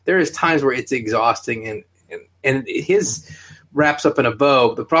there is times where it's exhausting and his wraps up in a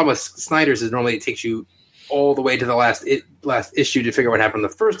bow. The problem with Snyder's is normally it takes you all the way to the last issue to figure out what happened in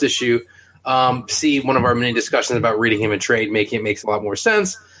the first issue. See one of our many discussions about reading him in trade, it makes a lot more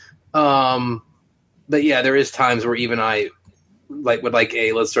sense. But yeah, there is times where even I would like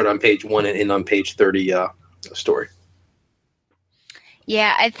let's start on page 1 and end on page 30 story.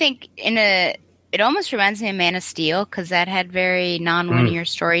 Yeah, I think it almost reminds me of Man of Steel, because that had very non-linear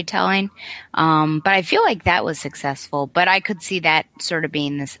storytelling. But I feel like that was successful. But I could see that sort of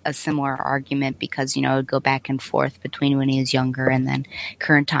being a similar argument, because, it would go back and forth between when he was younger and then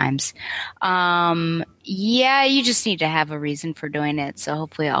current times. Yeah, you just need to have a reason for doing it. So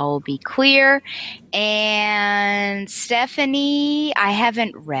hopefully all will be clear. And Stephanie, I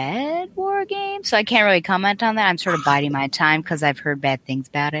haven't read War Games, so I can't really comment on that. I'm sort of biding my time because I've heard bad things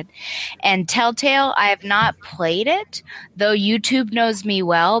about it. And Telltale, I have not played it, though YouTube knows me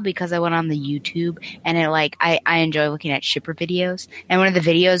well because I went on the YouTube and I enjoy looking at shipper videos. And one of the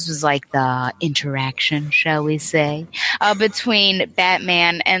videos was like the interaction, shall we say, between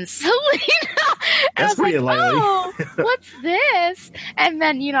Batman and Selina. That's pretty lively. Oh, what's this? And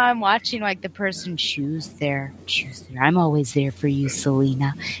then, I'm watching like the person choose there. I'm always there for you,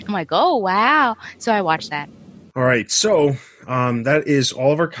 Selina. I'm like, oh, wow. So I watched that. All right. So that is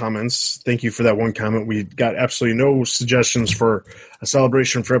all of our comments. Thank you for that one comment. We got absolutely no suggestions for a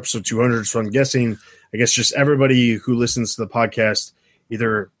celebration for episode 200. So I'm guessing, just everybody who listens to the podcast,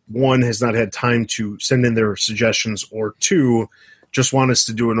 either one, has not had time to send in their suggestions, or two, just want us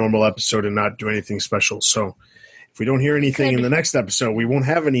to do a normal episode and not do anything special. So if we don't hear anything in the next episode, we won't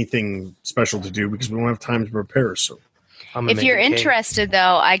have anything special to do because we won't have time to prepare. So if you're interested,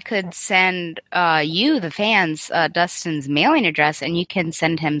 though, I could send you, the fans, Dustin's mailing address, and you can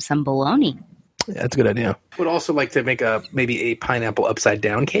send him some bologna. Yeah, that's a good idea. Would also like to make maybe a pineapple upside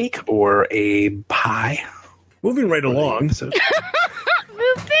down cake or a pie. Moving right along. Moving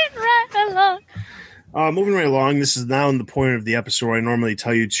right along. Moving right along. This is now in the point of the episode where I normally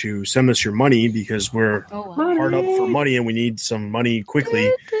tell you to send us your money because we're hard up for money and we need some money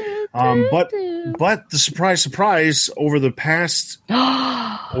quickly. But the surprise, over the past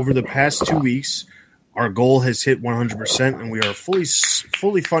 2 weeks, our goal has hit 100%, and we are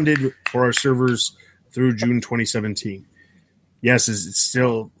fully funded for our servers through June 2017. Yes, it's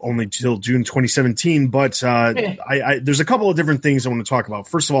still only till June 2017, but there's a couple of different things I want to talk about.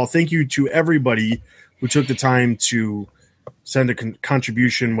 First of all, thank you to everybody who took the time to send a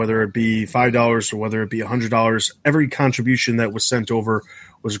contribution, whether it be $5 or whether it be $100. Every contribution that was sent over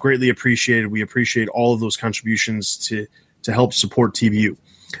was greatly appreciated. We appreciate all of those contributions to help support TBU.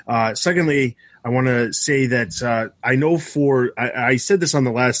 Secondly, I want to say that I know I said this on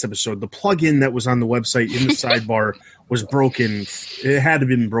the last episode, the plugin that was on the website in the sidebar was broken. It had to have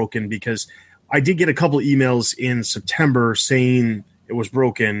been broken because I did get a couple emails in September saying it was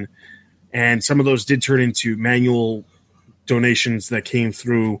broken, and some of those did turn into manual donations that came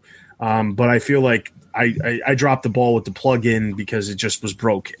through. But I feel like I dropped the ball with the plugin because it just was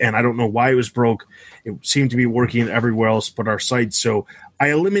broke, and I don't know why it was broke. It seemed to be working everywhere else but our site. So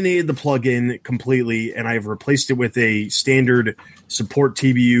I eliminated the plugin completely, and I've replaced it with a standard support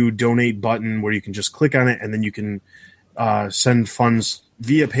TBU donate button where you can just click on it, and then you can send funds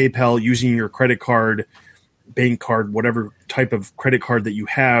via PayPal using your credit card, bank card, whatever type of credit card that you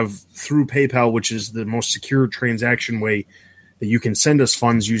have through PayPal, which is the most secure transaction way that you can send us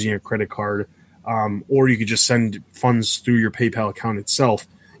funds using a credit card. Or you could just send funds through your PayPal account itself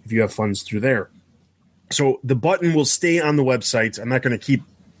if you have funds through there. So the button will stay on the website. I'm not going to keep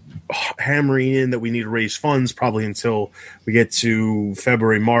hammering in that we need to raise funds probably until we get to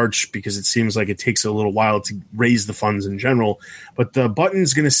February, March, because it seems like it takes a little while to raise the funds in general. But the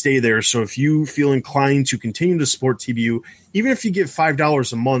button's going to stay there. So if you feel inclined to continue to support TBU, even if you give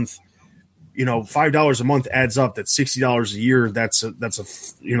 $5 a month, $5 a month adds up. That's $60 a year. That's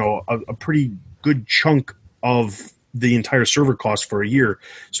a pretty good chunk of the entire server cost for a year.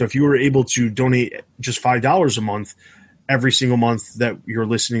 So if you were able to donate just $5 a month every single month that you're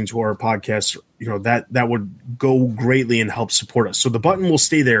listening to our podcast, that would go greatly and help support us. So the button will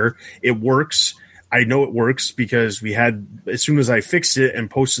stay there. It works. I know it works because we had, as soon as I fixed it and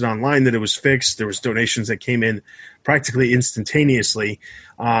posted online that it was fixed, there was donations that came in practically instantaneously.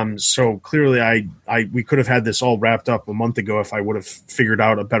 So clearly we could have had this all wrapped up a month ago if I would have figured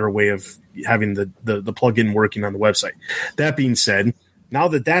out a better way of having the plugin working on the website. That being said, now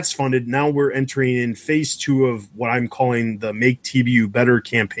that that's funded, now we're entering in phase 2 of what I'm calling the Make TBU Better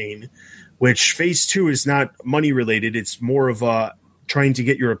campaign, which phase 2 is not money related. It's more of trying to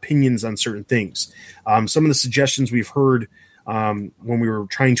get your opinions on certain things. Some of the suggestions we've heard when we were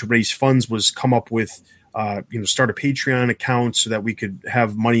trying to raise funds was come up with start a Patreon account so that we could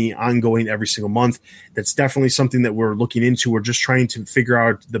have money ongoing every single month. That's definitely something that we're looking into. We're just trying to figure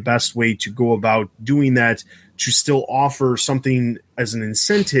out the best way to go about doing that, to still offer something as an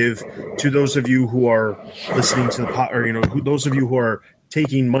incentive to those of you who are listening to the pod, or those of you who are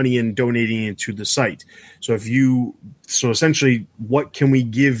taking money and donating it to the site. So essentially, what can we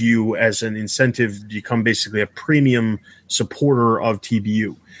give you as an incentive to become basically a premium supporter of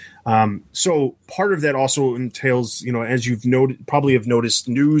TBU? So part of that also entails, as you've probably have noticed,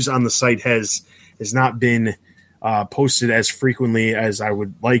 news on the site has not been posted as frequently as I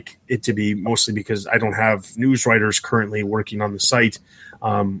would like it to be, mostly because I don't have news writers currently working on the site.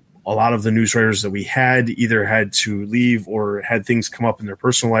 A lot of the news writers that we had either had to leave or had things come up in their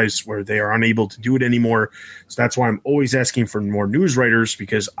personal lives where they are unable to do it anymore. So that's why I'm always asking for more news writers,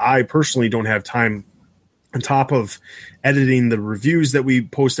 because I personally don't have time, on top of editing the reviews that we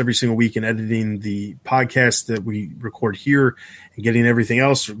post every single week and editing the podcast that we record here and getting everything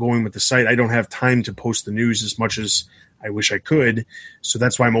else going with the site. I don't have time to post the news as much as I wish I could. So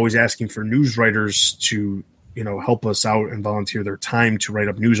that's why I'm always asking for news writers to, help us out and volunteer their time to write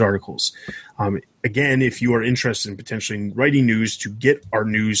up news articles. Again, if you are interested in potentially writing news to get our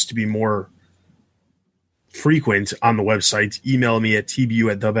news to be more frequent on the website, email me at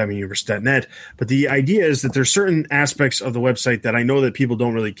tbu@thebatmanuniverse.net. But the idea is that there's certain aspects of the website that I know that people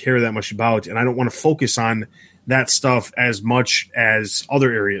don't really care that much about, and I don't want to focus on that stuff as much as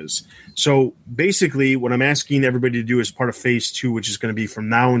other areas. So basically what I'm asking everybody to do as part of phase 2, which is going to be from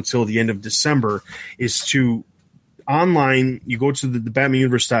now until the end of December, is to online, you go to the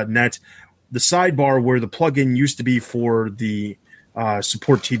thebatmanuniverse.net, the sidebar where the plugin used to be for the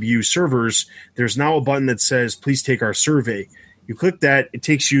support TBU servers, there's now a button that says, please take our survey. You click that, it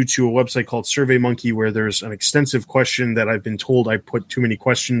takes you to a website called SurveyMonkey where there's an extensive question that I've been told I put too many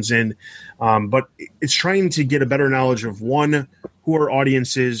questions in. But it's trying to get a better knowledge of, one, who our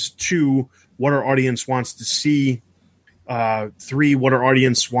audience is, two, what our audience wants to see, three, what our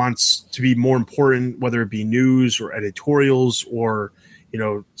audience wants to be more important, whether it be news or editorials or,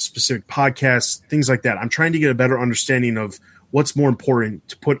 specific podcasts, things like that. I'm trying to get a better understanding of what's more important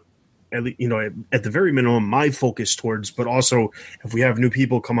to put, at the very minimum, my focus towards, but also if we have new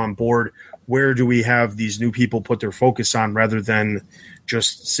people come on board, where do we have these new people put their focus on rather than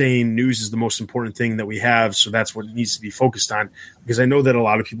just saying news is the most important thing that we have, so that's what it needs to be focused on. Because I know that a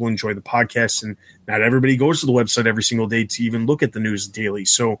lot of people enjoy the podcast, and not everybody goes to the website every single day to even look at the news daily.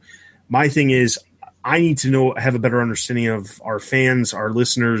 So my thing is, I need to have a better understanding of our fans, our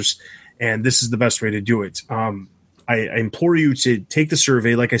listeners, and this is the best way to do it. I implore you to take the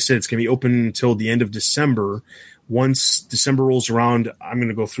survey. Like I said, it's going to be open until the end of December. Once December rolls around, I'm going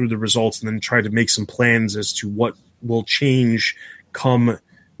to go through the results and then try to make some plans as to what will change come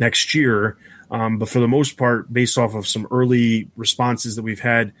next year. But for the most part, based off of some early responses that we've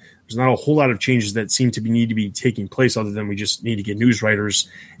had, there's not a whole lot of changes that seem to need to be taking place other than we just need to get news writers.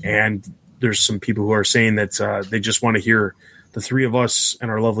 And there's some people who are saying that they just want to hear the three of us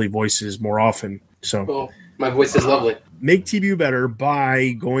and our lovely voices more often. So. Well, my voice is lovely. Make TBU better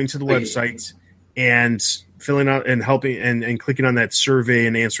by going to the website and filling out and helping and clicking on that survey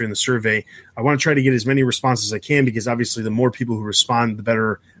and answering the survey. I want to try to get as many responses as I can because obviously the more people who respond, the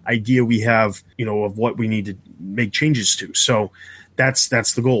better idea we have, of what we need to make changes to. So that's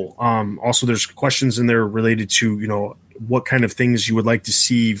the goal. Also, there's questions in there related to, what kind of things you would like to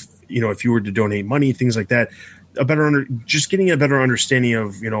see, if you were to donate money, things like that. Just getting a better understanding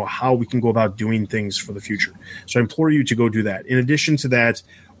of, how we can go about doing things for the future. So I implore you to go do that. In addition to that,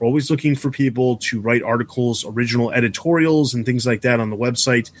 we're always looking for people to write articles, original editorials, and things like that on the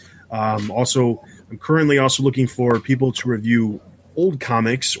website. Also, I'm currently also looking for people to review old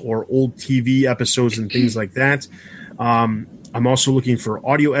comics or old TV episodes and things like that. I'm also looking for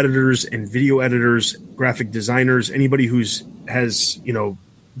audio editors and video editors, graphic designers, anybody has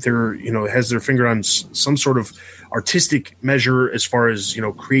their finger on some sort of artistic measure as far as,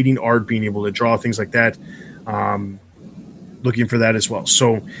 creating art, being able to draw, things like that. Looking for that as well.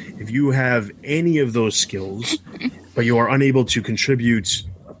 So if you have any of those skills, but you are unable to contribute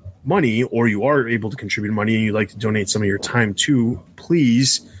money, or you are able to contribute money and you'd like to donate some of your time too,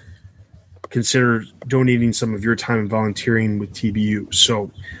 please consider donating some of your time and volunteering with TBU. So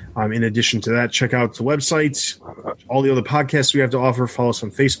in addition to that, check out the website, all the other podcasts we have to offer. Follow us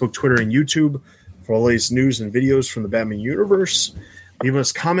on Facebook, Twitter, and YouTube for all these news and videos from the Batman universe. Leave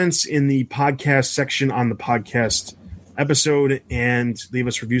us comments in the podcast section on the podcast episode and leave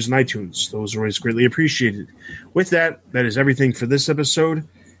us reviews on iTunes. Those are always greatly appreciated. With that is everything for this episode.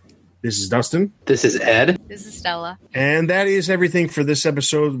 This is Dustin. This is Ed. This is Stella. And that is everything for this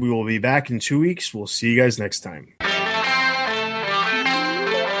episode. We will be back in 2 weeks. We'll see you guys next time.